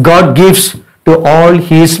God gives to all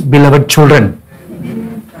His beloved children.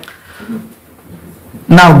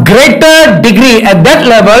 Now, greater degree, at that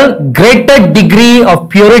level, greater degree of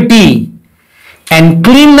purity and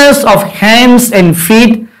cleanness of hands and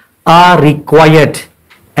feet are required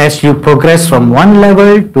as you progress from one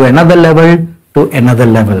level to another level to another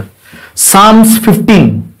level. Psalms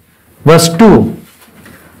 15 verse 2.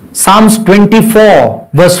 Psalms 24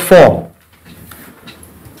 verse 4.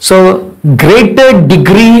 So, greater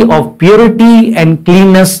degree of purity and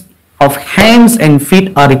cleanness of hands and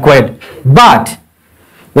feet are required. But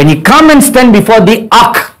when you come and stand before the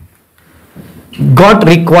ark, God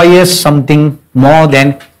requires something more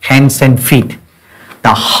than hands and feet.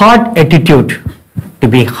 The heart attitude to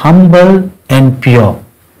be humble and pure.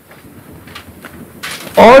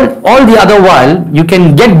 All the other while, you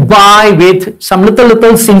can get by with some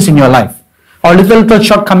little sins in your life or little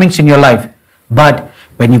shortcomings in your life. But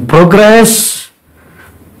when you progress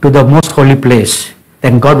to the most holy place,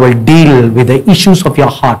 then God will deal with the issues of your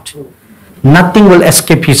heart. Nothing will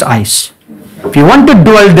escape His eyes. If you want to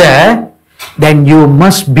dwell there, then you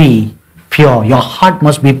must be pure. Your heart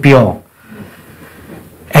must be pure.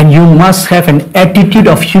 And you must have an attitude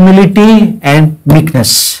of humility and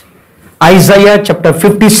meekness. Isaiah chapter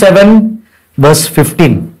 57 verse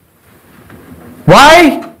 15.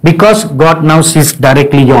 Why? Because God now sees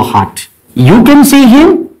directly your heart. You can see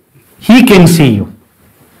Him, He can see you.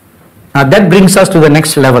 Now that brings us to the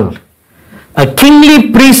next level. A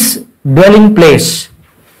kingly priest dwelling place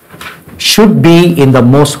should be in the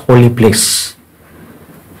most holy place.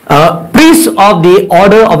 A priest of the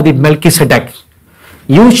order of the Melchizedek,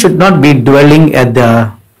 you should not be dwelling at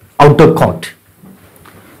the outer court.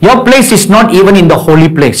 Your place is not even in the holy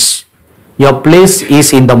place. Your place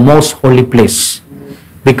is in the most holy place.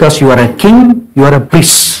 Because you are a king, you are a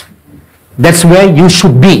priest. That's where you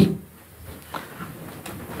should be.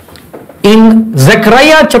 In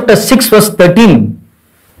Zechariah chapter 6 verse 13,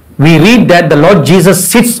 we read that the Lord Jesus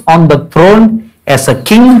sits on the throne as a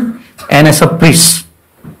king and as a priest.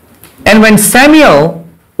 And when Samuel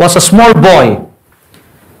was a small boy,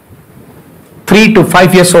 3 to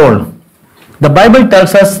 5 years old, the Bible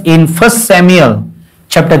tells us in 1 Samuel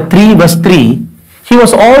chapter 3 verse 3, he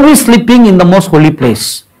was always sleeping in the most holy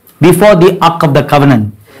place before the Ark of the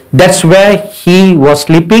Covenant. That's where he was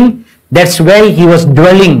sleeping. That's where he was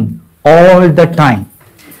dwelling all the time.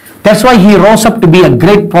 That's why he rose up to be a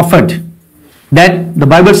great prophet. That the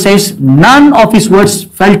Bible says none of his words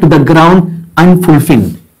fell to the ground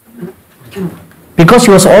unfulfilled. Because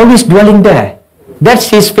he was always dwelling there. That's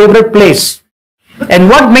his favorite place. And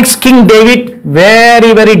what makes King David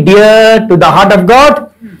very, very dear to the heart of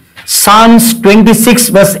God? Psalms 26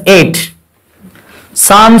 verse 8.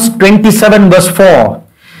 Psalms 27 verse 4.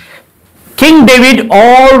 King David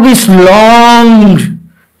always longed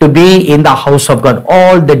to be in the house of God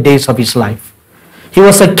all the days of his life. He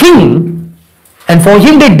was a king, and for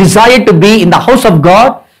him they desired to be in the house of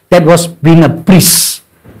God, that was being a priest.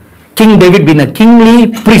 King David being a kingly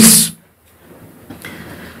priest.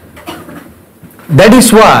 That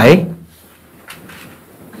is why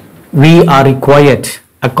we are required,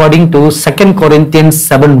 according to 2 Corinthians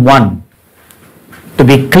 7:1, to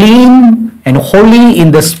be clean and holy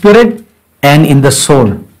in the spirit and in the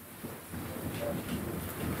soul.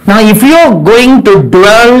 Now, if you are going to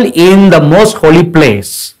dwell in the most holy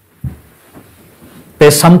place,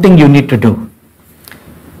 there's something you need to do.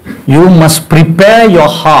 You must prepare your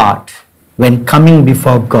heart when coming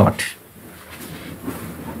before God.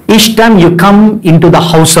 Each time you come into the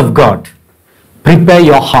house of God, prepare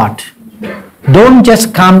your heart. Don't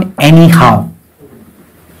just come anyhow.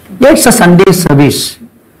 Yeah, it's a Sunday service.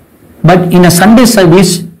 But in a Sunday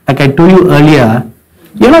service, like I told you earlier,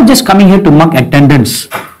 you're not just coming here to mark attendance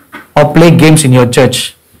or play games in your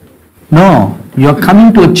church. No, you're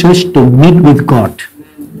coming to a church to meet with God.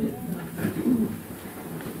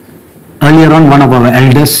 Earlier on, one of our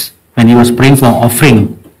elders, when he was praying for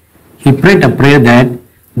offering, he prayed a prayer that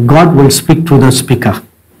God will speak through the speaker.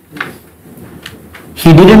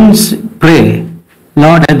 He didn't pray,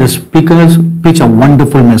 Lord, let the speakers preach a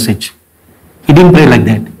wonderful message. He didn't pray like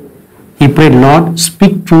that. He prayed, Lord,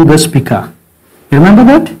 speak through the speaker. You remember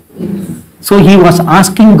that? Yes. So he was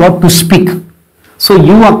asking God to speak. So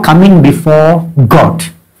you are coming before God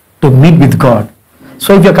to meet with God.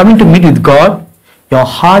 So if you are coming to meet with God, your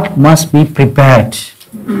heart must be prepared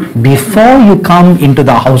before you come into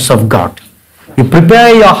the house of God. You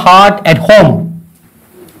prepare your heart at home.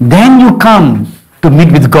 Then you come to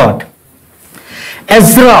meet with God.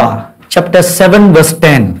 Ezra chapter 7 verse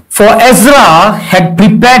 10. For Ezra had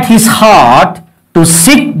prepared his heart to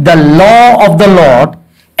seek the law of the Lord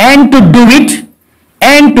and to do it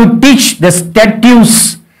and to teach the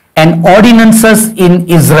statutes and ordinances in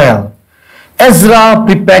Israel. Ezra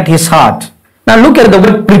prepared his heart. Now look at the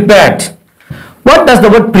word prepared. What does the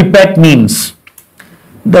word prepared means?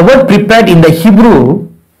 The word prepared in the Hebrew,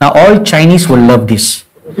 now all Chinese will love this.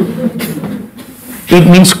 It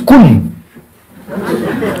means kun.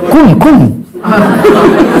 Kun.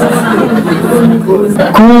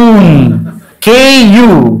 Kun.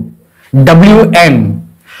 K-U-W-N.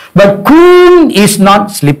 But kun is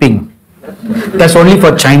not sleeping. That's only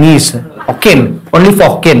for Chinese. Hokkien. Only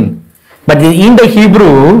for Hokkien. But in the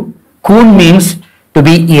Hebrew, kun means to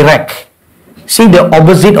be erect. See the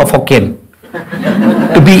opposite of Hokkien.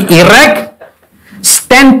 To be erect,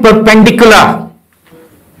 stand perpendicular.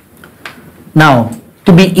 Now,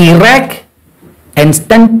 to be erect and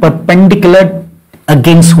stand perpendicular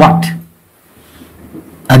against what?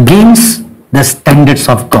 Against the standards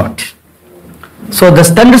of God. So the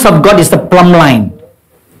standards of God is the plumb line.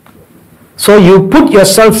 So you put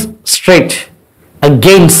yourself straight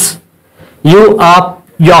against, your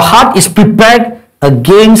heart is prepared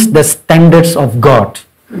against the standards of God.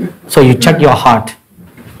 So you check your heart.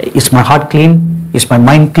 Is my heart clean? Is my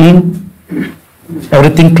mind clean?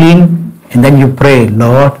 Everything clean? And then you pray,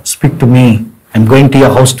 Lord, speak to me. I'm going to your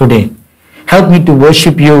house today. Help me to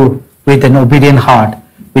worship you with an obedient heart,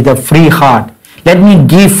 with a free heart. Let me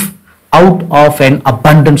give out of an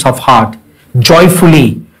abundance of heart,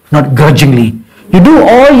 joyfully, not grudgingly. You do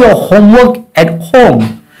all your homework at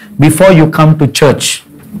home before you come to church.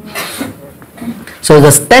 So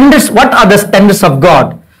the standards, what are the standards of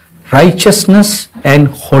God? Righteousness and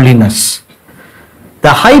holiness.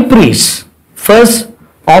 The high priest first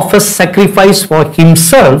offers sacrifice for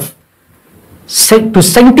himself to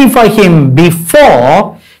sanctify him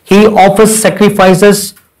before he offers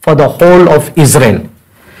sacrifices for the whole of Israel.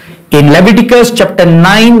 In Leviticus chapter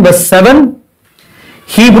 9 verse 7,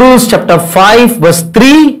 Hebrews chapter 5 verse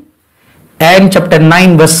 3 and chapter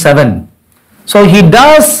 9 verse 7. So he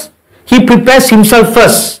prepares himself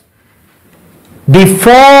first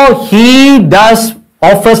before he does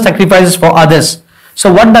offer sacrifices for others.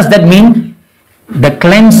 So what does that mean? The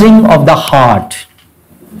cleansing of the heart.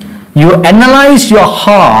 You analyze your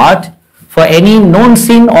heart for any known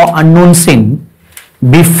sin or unknown sin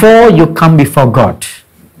before you come before God,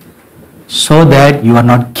 so that you are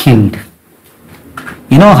not killed.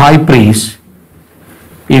 You know, high priest,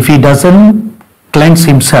 if he doesn't cleanse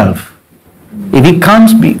himself, if he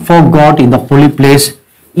comes before God in the holy place,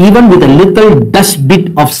 even with a little dust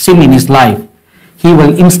bit of sin in his life, he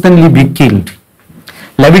will instantly be killed.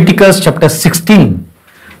 Leviticus chapter 16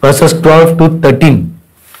 verses 12 to 13.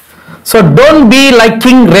 So don't be like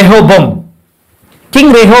King Rehoboam.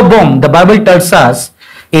 King Rehoboam, the Bible tells us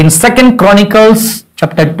in 2 Chronicles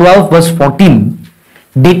chapter 12 verse 14,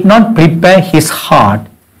 did not prepare his heart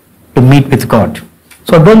to meet with God.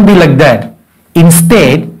 So don't be like that.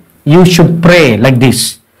 Instead, you should pray like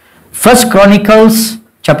this. 1 Chronicles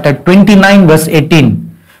chapter 29 verse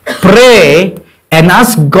 18. Pray and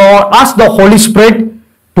ask God, ask the Holy Spirit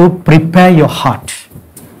to prepare your heart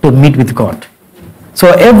to meet with God. So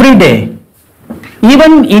every day,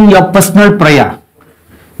 even in your personal prayer,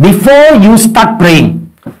 before you start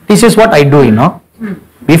praying, this is what I do, you know.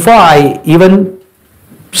 Before I even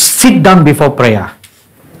sit down before prayer,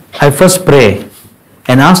 I first pray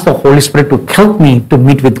and ask the Holy Spirit to help me to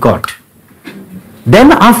meet with God.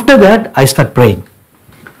 Then after that, I start praying.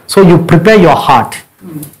 So you prepare your heart.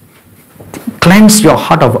 Cleanse your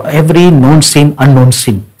heart of every known sin, unknown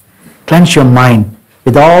sin. Cleanse your mind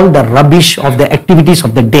with all the rubbish of the activities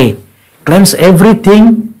of the day. Cleanse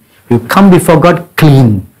everything. You come before God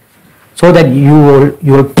clean, so that you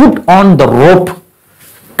will put on the robe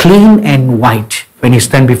clean and white when you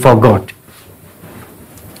stand before God.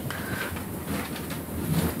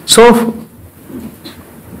 So,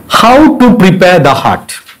 how to prepare the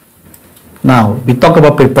heart? Now, we talk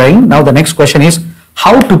about preparing. Now, the next question is,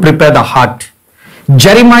 how to prepare the heart?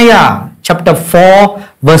 Jeremiah chapter 4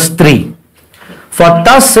 verse 3. For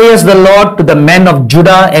thus says the Lord to the men of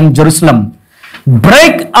Judah and Jerusalem,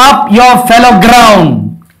 break up your fallow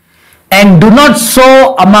ground and do not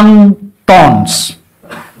sow among thorns.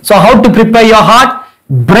 So how to prepare your heart?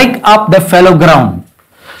 Break up the fallow ground.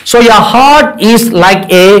 So your heart is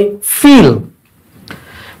like a field.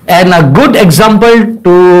 And a good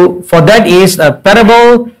example for that is a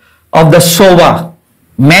parable of the sower.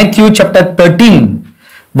 Matthew chapter 13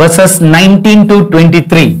 verses 19 to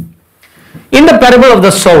 23. In the parable of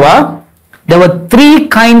the sower, there were 3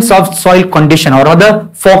 kinds of soil condition, or rather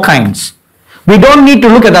 4 kinds. We don't need to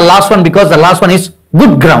look at the last one because the last one is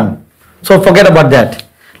good ground. So forget about that.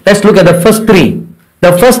 Let's look at the first 3.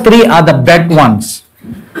 The first 3 are the bad ones.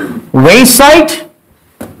 Wayside,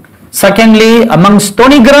 secondly among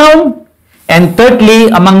stony ground, and thirdly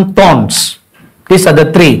among thorns. These are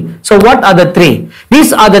the 3. So what are the 3?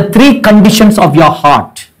 These are the 3 conditions of your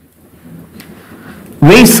heart.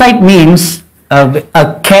 Wayside means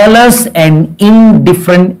a careless and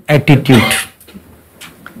indifferent attitude.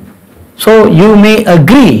 So you may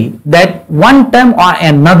agree that one time or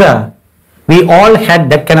another, we all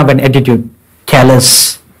had that kind of an attitude,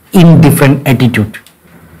 callous, indifferent attitude.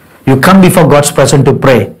 You come before God's presence to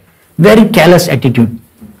pray, very callous attitude,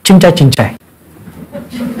 chincha chinchai.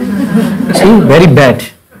 See, very bad.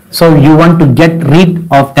 So you want to get rid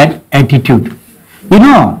of that attitude. You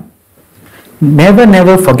know,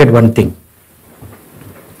 never forget one thing.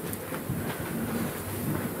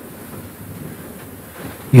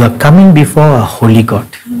 You are coming before a holy God.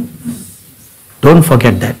 Don't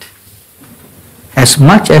forget that. As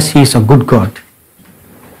much as He is a good God,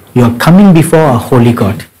 you are coming before a holy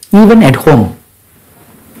God. Even at home,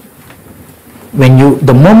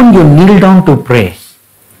 the moment you kneel down to pray,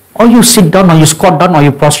 or you sit down, or you squat down, or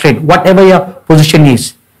you prostrate, whatever your position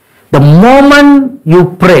is, the moment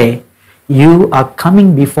you pray, you are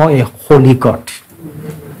coming before a holy God.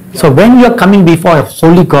 So when you are coming before a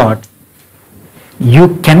holy God,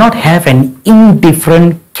 you cannot have an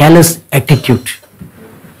indifferent, callous attitude.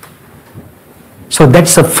 So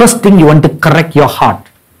that's the first thing you want to correct your heart.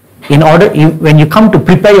 When you come to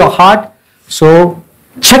prepare your heart, so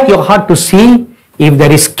check your heart to see if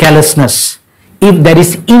there is callousness, if there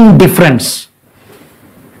is indifference.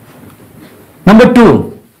 Number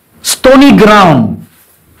 2, stony ground.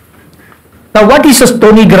 Now what is a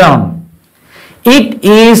stony ground? It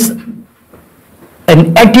is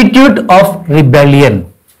an attitude of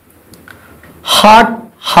rebellion. Hard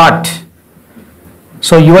heart.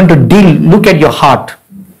 So you want to look at your heart.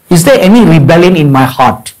 Is there any rebellion in my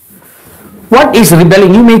heart? What is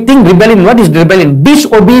rebellion? You may think rebellion. What is rebellion?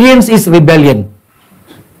 Disobedience is rebellion.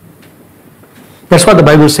 That's what the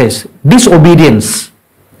Bible says. Disobedience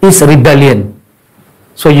is rebellion.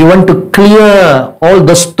 So you want to clear all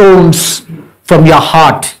the stones from your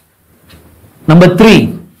heart. Number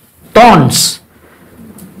 3, thorns.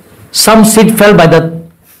 Some seed fell by the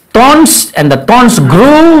thorns, and the thorns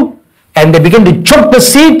grew, and they began to choke the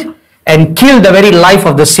seed and kill the very life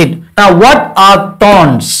of the seed. Now, what are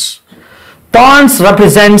thorns? Thorns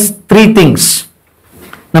represents 3 things.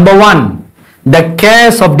 Number 1, the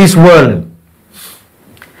cares of this world.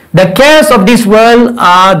 The cares of this world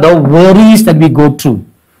are the worries that we go through.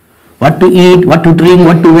 What to eat, what to drink,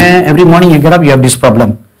 what to wear. Every morning you get up, you have this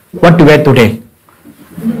problem. What to wear today?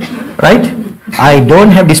 Right? I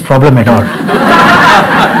don't have this problem at all.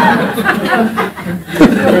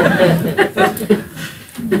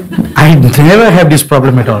 I never have this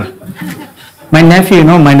problem at all. My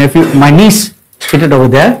niece seated over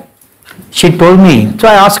there, she told me, so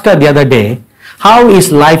I asked her the other day, how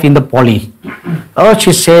is life in the poly? Oh,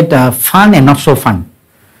 she said, fun and not so fun.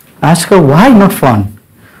 I asked her, why not fun?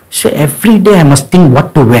 She said, every day I must think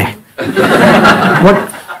what to wear.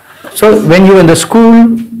 So when you were in the school,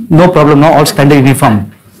 no problem, no, all standard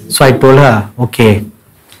uniform. So I told her, okay,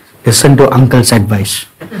 listen to uncle's advice.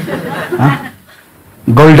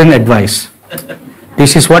 Golden advice.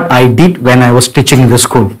 This is what I did when I was teaching in the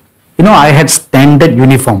school. You know, I had standard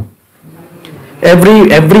uniform.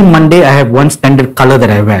 Every Monday I have one standard color that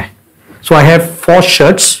I wear. So I have 4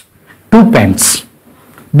 shirts, 2 pants.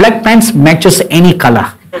 Black pants matches any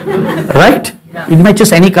color. Right? It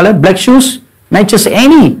matches any color. Black shoes matches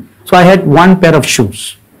any. So I had 1 pair of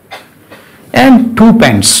shoes. And 2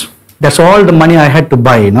 pants. That's all the money I had to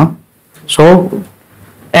buy, you know. So,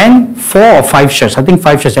 and 4 or 5 shirts. I think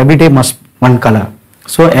 5 shirts. Every day must one color.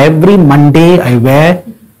 So every Monday I wear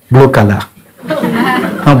blue color.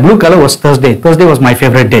 Now blue color was Thursday. Thursday was my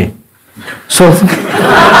favorite day. So,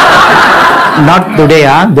 not today,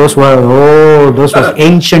 those were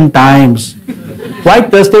ancient times. Why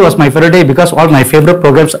Thursday was my favorite day? Because all my favorite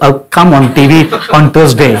programs come on TV on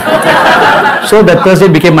Thursday. So that Thursday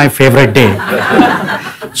became my favorite day.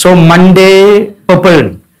 So Monday,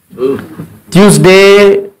 purple.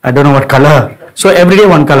 Tuesday, I don't know what color. So every day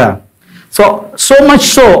one color. So much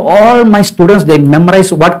so, all my students, they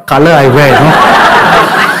memorize what color I wear.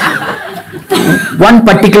 One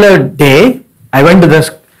particular day, I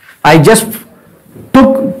just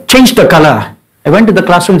changed the color. I went to the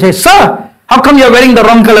classroom and said, sir, how come you are wearing the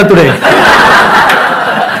wrong color today?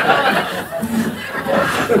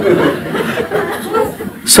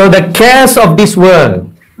 So the cares of this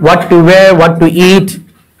world, what to wear, what to eat,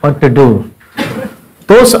 what to do,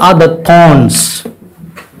 those are the thorns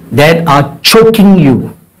that are choking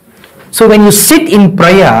you. So when you sit in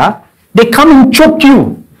prayer, they come and choke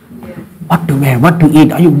you. What to wear, what to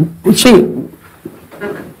eat.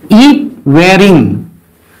 Eat, wearing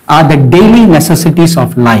are the daily necessities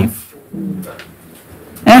of life.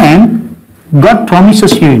 And God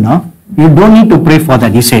promises you, you don't need to pray for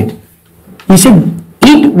that. He said,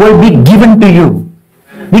 it will be given to you.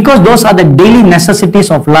 Because those are the daily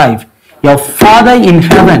necessities of life. your Father in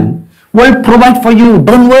heaven will provide for you.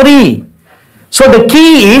 Don't worry. So the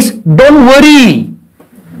key is don't worry.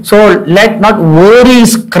 So let not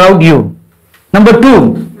worries crowd you. Number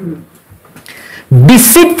 2,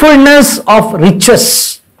 deceitfulness of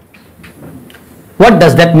riches. What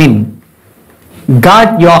does that mean?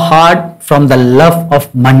 Guard your heart from the love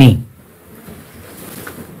of money.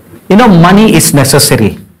 You know, money is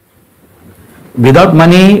necessary. Without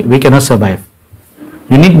money, we cannot survive.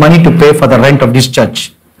 You need money to pay for the rent of this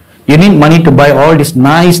church. You need money to buy all these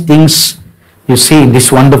nice things you see in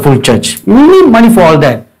this wonderful church. You need money for all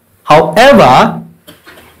that. However,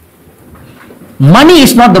 money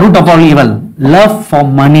is not the root of all evil. Love for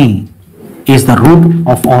money is the root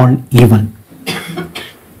of all evil.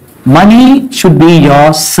 Money should be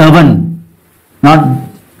your servant, not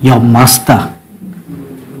your master.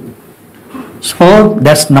 So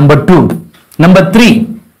that's number 2. Number 3,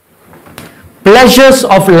 pleasures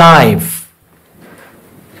of life.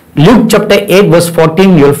 Luke chapter 8 verse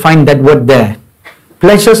 14, you'll find that word there.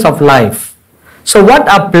 Pleasures of life. So what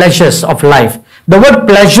are pleasures of life? The word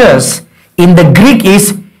pleasures in the Greek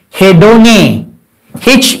is hedone.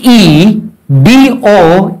 Hedone.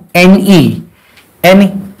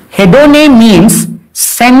 And hedone means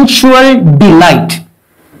sensual delight.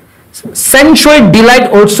 Sensual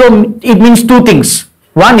delight also, it means 2 things.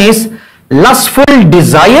 One is lustful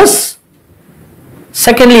desires.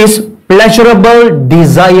 Secondly is pleasurable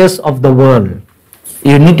desires of the world.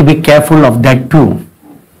 You need to be careful of that too.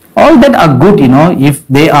 All that are good, you know, if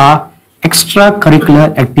they are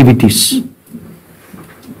extracurricular activities.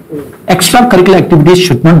 Extracurricular activities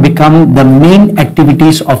should not become the main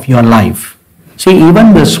activities of your life. See,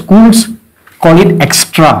 even the schools call it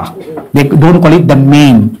extra. They don't call it the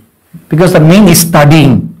main, because the main is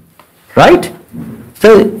studying, right?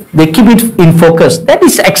 So they keep it in focus. That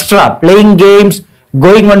is extra. Playing games,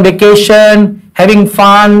 going on vacation, having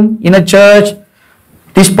fun in a church,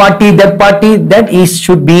 this party, that is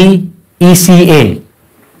should be ECA,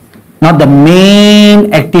 not the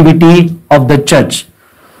main activity of the church.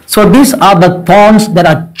 So these are the thorns that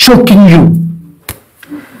are choking you.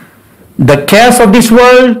 The cares of this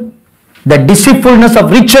world, the deceitfulness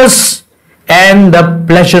of riches, and the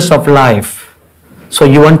pleasures of life. So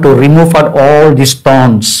you want to remove out all these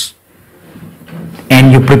thorns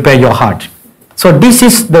and you prepare your heart. So this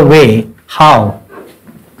is the way how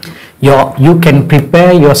you can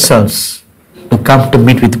prepare yourselves to come to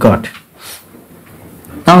meet with God.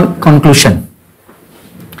 Now, conclusion.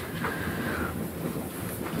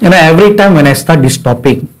 You know, every time when I start this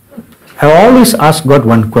topic, I always ask God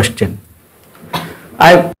one question.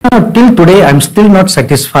 Till today, I'm still not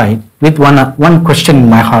satisfied with one question in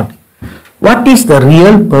my heart. What is the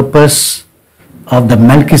real purpose of the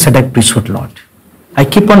Melchizedek priesthood, Lord? I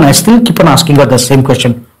still keep on asking God the same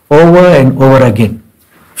question over and over again.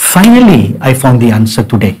 Finally, I found the answer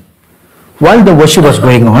today. While the worship was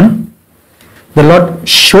going on, the Lord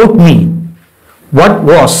showed me what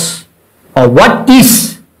was or what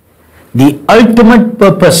is the ultimate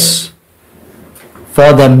purpose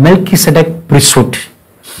for the Melchizedek priesthood,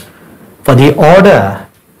 for the order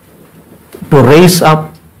to raise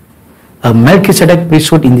up a Melchizedek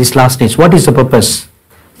priesthood in this last days. What is the purpose?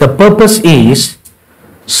 The purpose is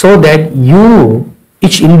so that you,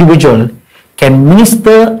 each individual, can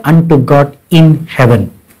minister unto God in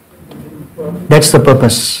heaven. That's the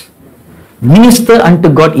purpose. Minister unto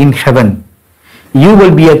God in heaven. You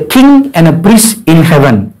will be a king and a priest in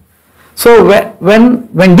heaven. So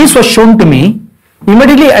when this was shown to me,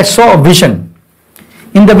 immediately I saw a vision.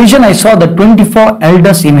 In the vision I saw the 24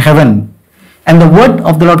 elders in heaven, and the word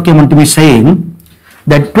of the Lord came unto me saying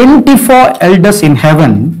that 24 elders in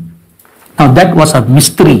heaven. Now that was a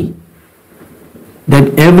mystery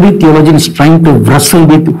that every theologian is trying to wrestle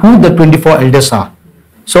with, who the 24 elders are.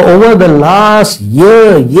 So over the last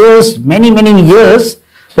many years,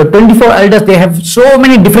 the 24 elders, they have so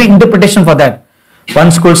many different interpretations for that.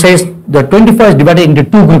 One school says the 24 is divided into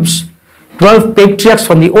 2 groups. 12 patriarchs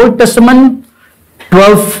from the Old Testament,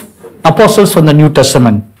 12 apostles from the New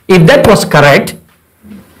Testament. If that was correct,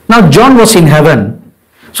 now John was in heaven,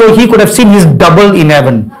 so he could have seen his double in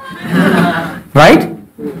heaven. Right?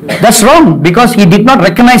 That's wrong, because he did not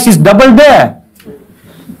recognize his double there.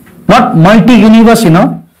 Not multi-universe, you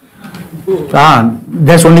know.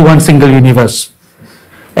 There's only one single universe.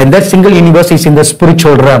 And that single universe is in the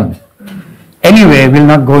spiritual realm. Anyway, we'll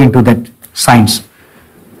not go into that science.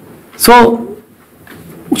 So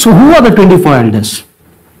who are the 24 elders?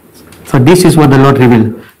 So this is what the Lord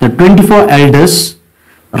revealed. The 24 elders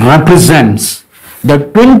represents the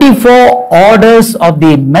 24 orders of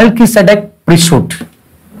the Melchizedek priesthood.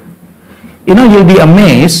 You'll be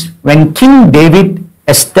amazed when King David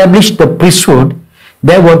established the priesthood,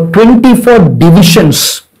 there were 24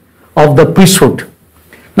 divisions of the priesthood.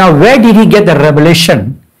 Now, where did he get the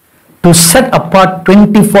revelation to set apart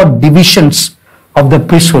 24 divisions of the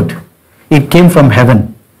priesthood? It came from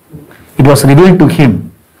heaven. It was revealed to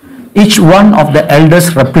him. Each one of the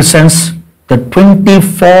elders represents the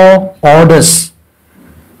 24 orders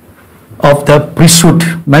of the priesthood,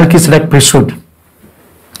 Melchizedek priesthood.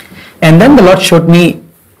 And then the Lord showed me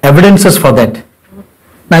evidences for that.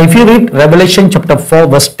 Now, if you read Revelation chapter 4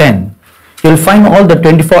 verse 10, you'll find all the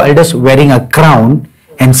 24 elders wearing a crown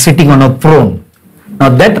and sitting on a throne. Now,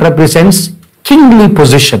 that represents kingly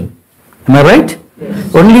position. Am I right?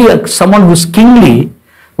 Yes. Only someone who's kingly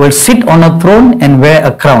will sit on a throne and wear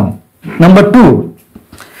a crown. Number 2,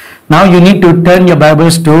 now you need to turn your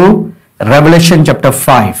Bibles to Revelation chapter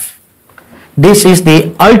 5. This is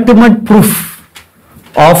the ultimate proof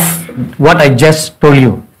of what I just told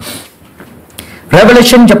you.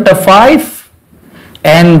 Revelation chapter 5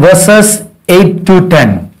 and verses 8 to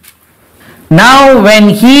 10. Now when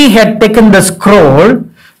he had taken the scroll,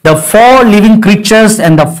 the 4 living creatures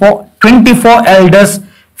and the 24 elders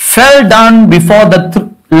fell down before the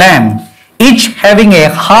Lamb, each having a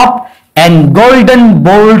harp and golden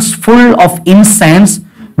bowls full of incense,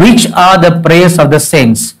 which are the prayers of the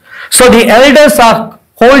saints. So the elders are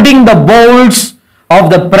holding the bowls of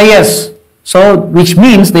the prayers, so which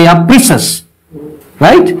means they are priests,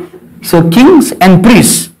 right? So kings and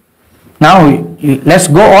priests. Now let's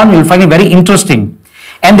go on, you'll find it very interesting.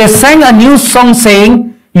 And they sang a new song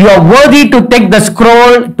saying, "You are worthy to take the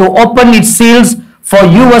scroll, to open its seals, for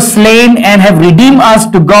you were slain and have redeemed us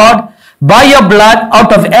to God by your blood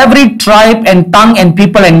out of every tribe and tongue and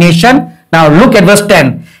people and nation." Now look at verse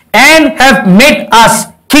 10. "And have made us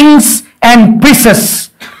kings and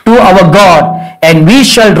priests to our God, and we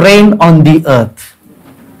shall reign on the earth."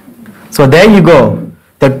 So there you go.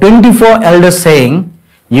 The 24 elders saying,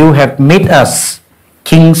 "You have made us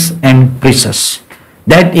kings and priests."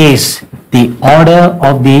 That is the order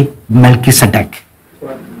of the Melchizedek.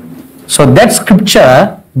 So that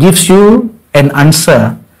scripture gives you an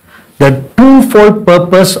answer, the twofold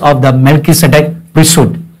purpose of the Melchizedek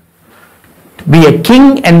priesthood. Be a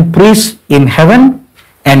king and priest in heaven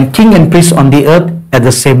and king and priest on the earth at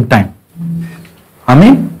the same time.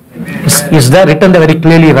 Amen? Is that written there very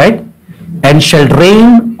clearly, right? "And shall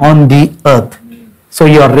reign on the earth." So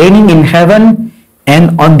you are reigning in heaven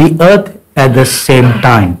and on the earth at the same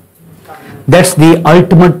time. That's the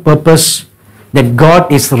ultimate purpose, that God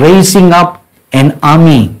is raising up an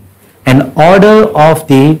army, an order of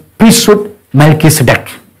the priesthood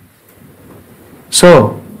Melchizedek.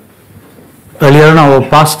 So earlier on, our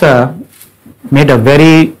pastor made a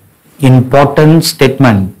very important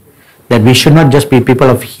statement that we should not just be people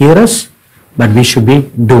of hearers, but we should be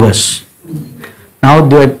doers. Now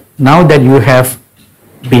that you have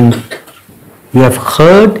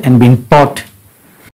heard and been taught